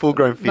picturing a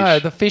full-grown fish. No,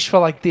 the fish were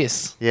like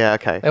this. Yeah,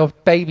 okay. They were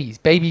babies,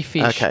 baby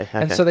fish. Okay.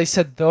 And so they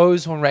said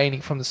those were raining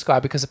from the sky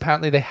because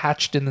apparently they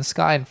hatched in the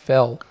sky and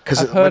fell. Because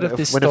I've heard of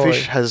this story. When a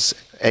fish has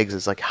eggs,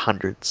 it's like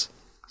hundreds.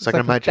 So I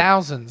can imagine.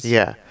 Thousands.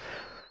 Yeah.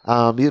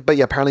 But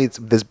yeah, apparently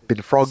there's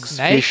been frogs,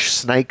 Snakes. fish,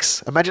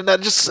 snakes. Imagine that,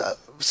 just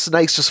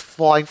snakes just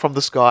flying from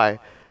the sky.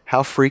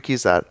 How freaky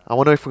is that? I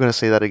wonder if we're going to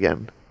see that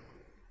again.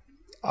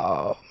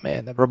 Oh,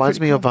 man. Reminds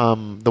me of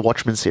the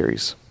Watchmen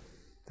series.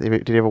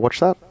 Did you ever watch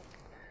that?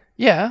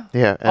 Yeah.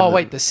 Yeah. Oh,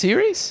 wait, the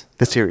series?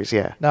 The series,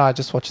 yeah. No, I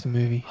just watched the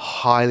movie.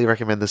 Highly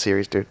recommend the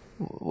series, dude.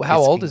 How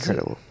It's old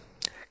incredible.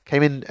 is it?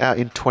 Came in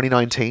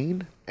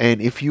 2019, And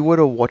if you were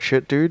to watch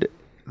it, dude,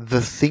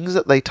 the things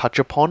that they touch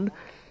upon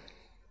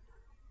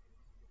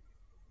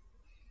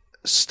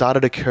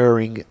started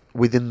occurring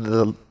within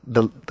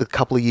the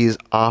couple of years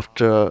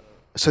after.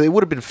 So it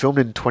would have been filmed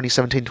in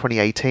 2017,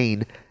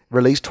 2018,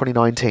 released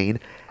 2019,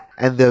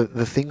 and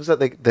the things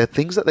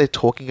that they're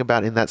talking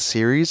about in that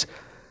series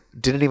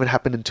didn't even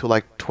happen until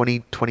like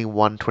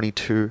 2021,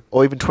 22,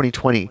 or even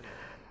 2020.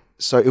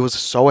 So it was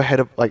so ahead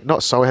of, like,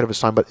 not so ahead of its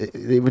time, but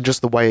even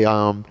just the way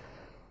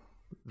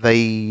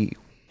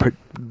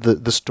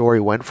the story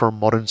went for a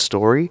modern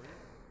story,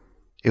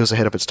 it was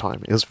ahead of its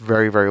time. It was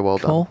very, very well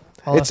done. Cool.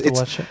 I'll have to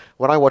watch it.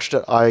 When I watched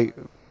it, I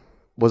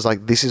was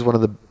like, this is one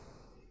of the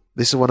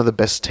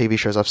best TV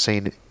shows I've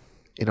seen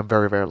in a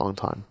very, very long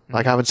time.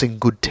 Like, I haven't seen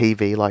good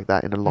TV like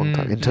that in a long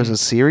time. In terms of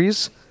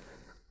series,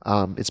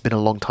 it's been a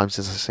long time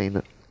since I've seen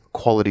a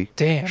quality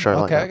show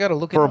like that. I gotta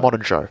look for a into it.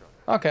 modern show.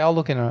 Okay, I'll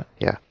look into it.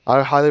 Yeah,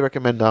 I highly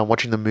recommend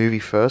watching the movie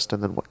first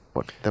and then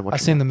watching.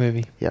 I've seen the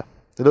movie. Yeah,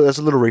 there's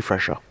a little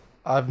refresher.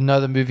 I know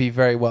the movie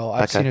very well.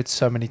 I've Okay. seen it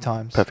so many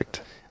times.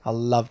 Perfect. I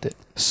loved it.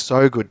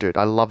 So good, dude.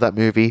 I love that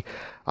movie.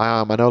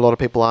 I know a lot of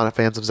people aren't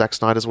fans of Zack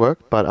Snyder's work,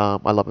 but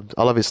I love him.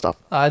 I love his stuff.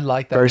 I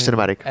like that Very movie.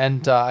 cinematic.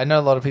 And I know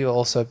a lot of people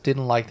also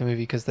didn't like the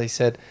movie because they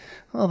said,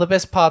 well, the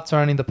best parts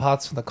are only the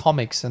parts from the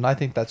comics. And I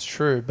think that's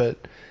true,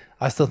 but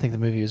I still think the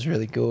movie was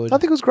really good. I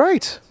think it was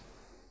great.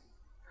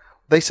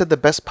 They said the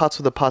best parts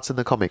were the parts in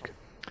the comic.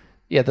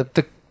 Yeah,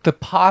 the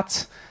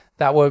parts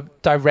that were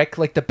direct,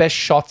 like the best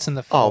shots in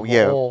the film. Oh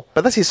yeah, were all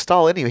but that's his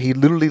style anyway. He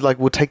literally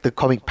would take the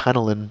comic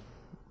panel and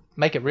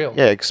make it real.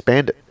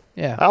 expand it.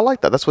 Yeah. I like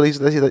that. That's what he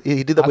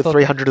did that I with thought-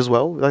 300 as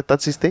well. Like,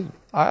 that's his thing.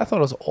 I thought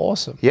it was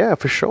awesome. Yeah,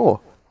 for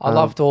sure. I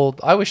loved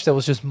I wish there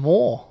was just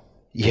more.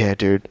 Yeah,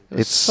 dude.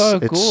 was so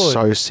It's good.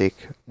 so sick.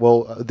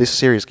 Well, this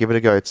series, give it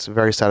a go. It's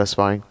very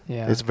satisfying.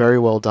 Yeah. It's very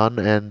well done,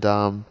 and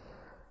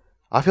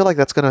I feel like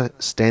that's going to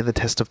stand the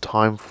test of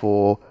time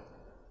for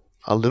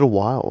a little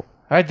while.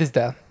 Write this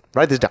down.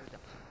 Write this down.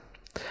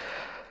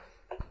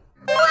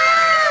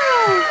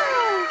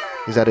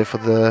 Is that it for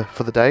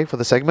the day, for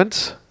the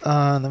segment?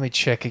 Let me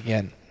check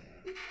again.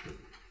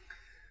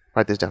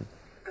 Write this down.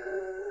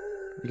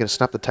 You're going to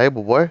snap the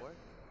table, boy.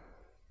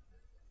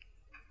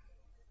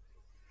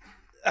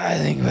 I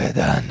think we're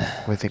done.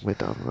 We think we're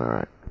done. All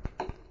right.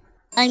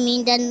 I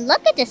mean, then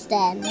look at this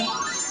then.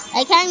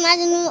 I can't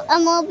imagine a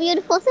more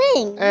beautiful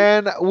thing.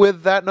 And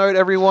with that note,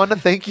 everyone,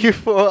 thank you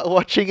for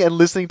watching and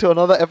listening to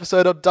another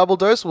episode of Double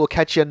Dose. We'll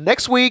catch you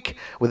next week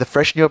with a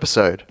fresh new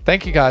episode.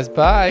 Thank you guys.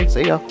 Bye.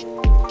 See ya.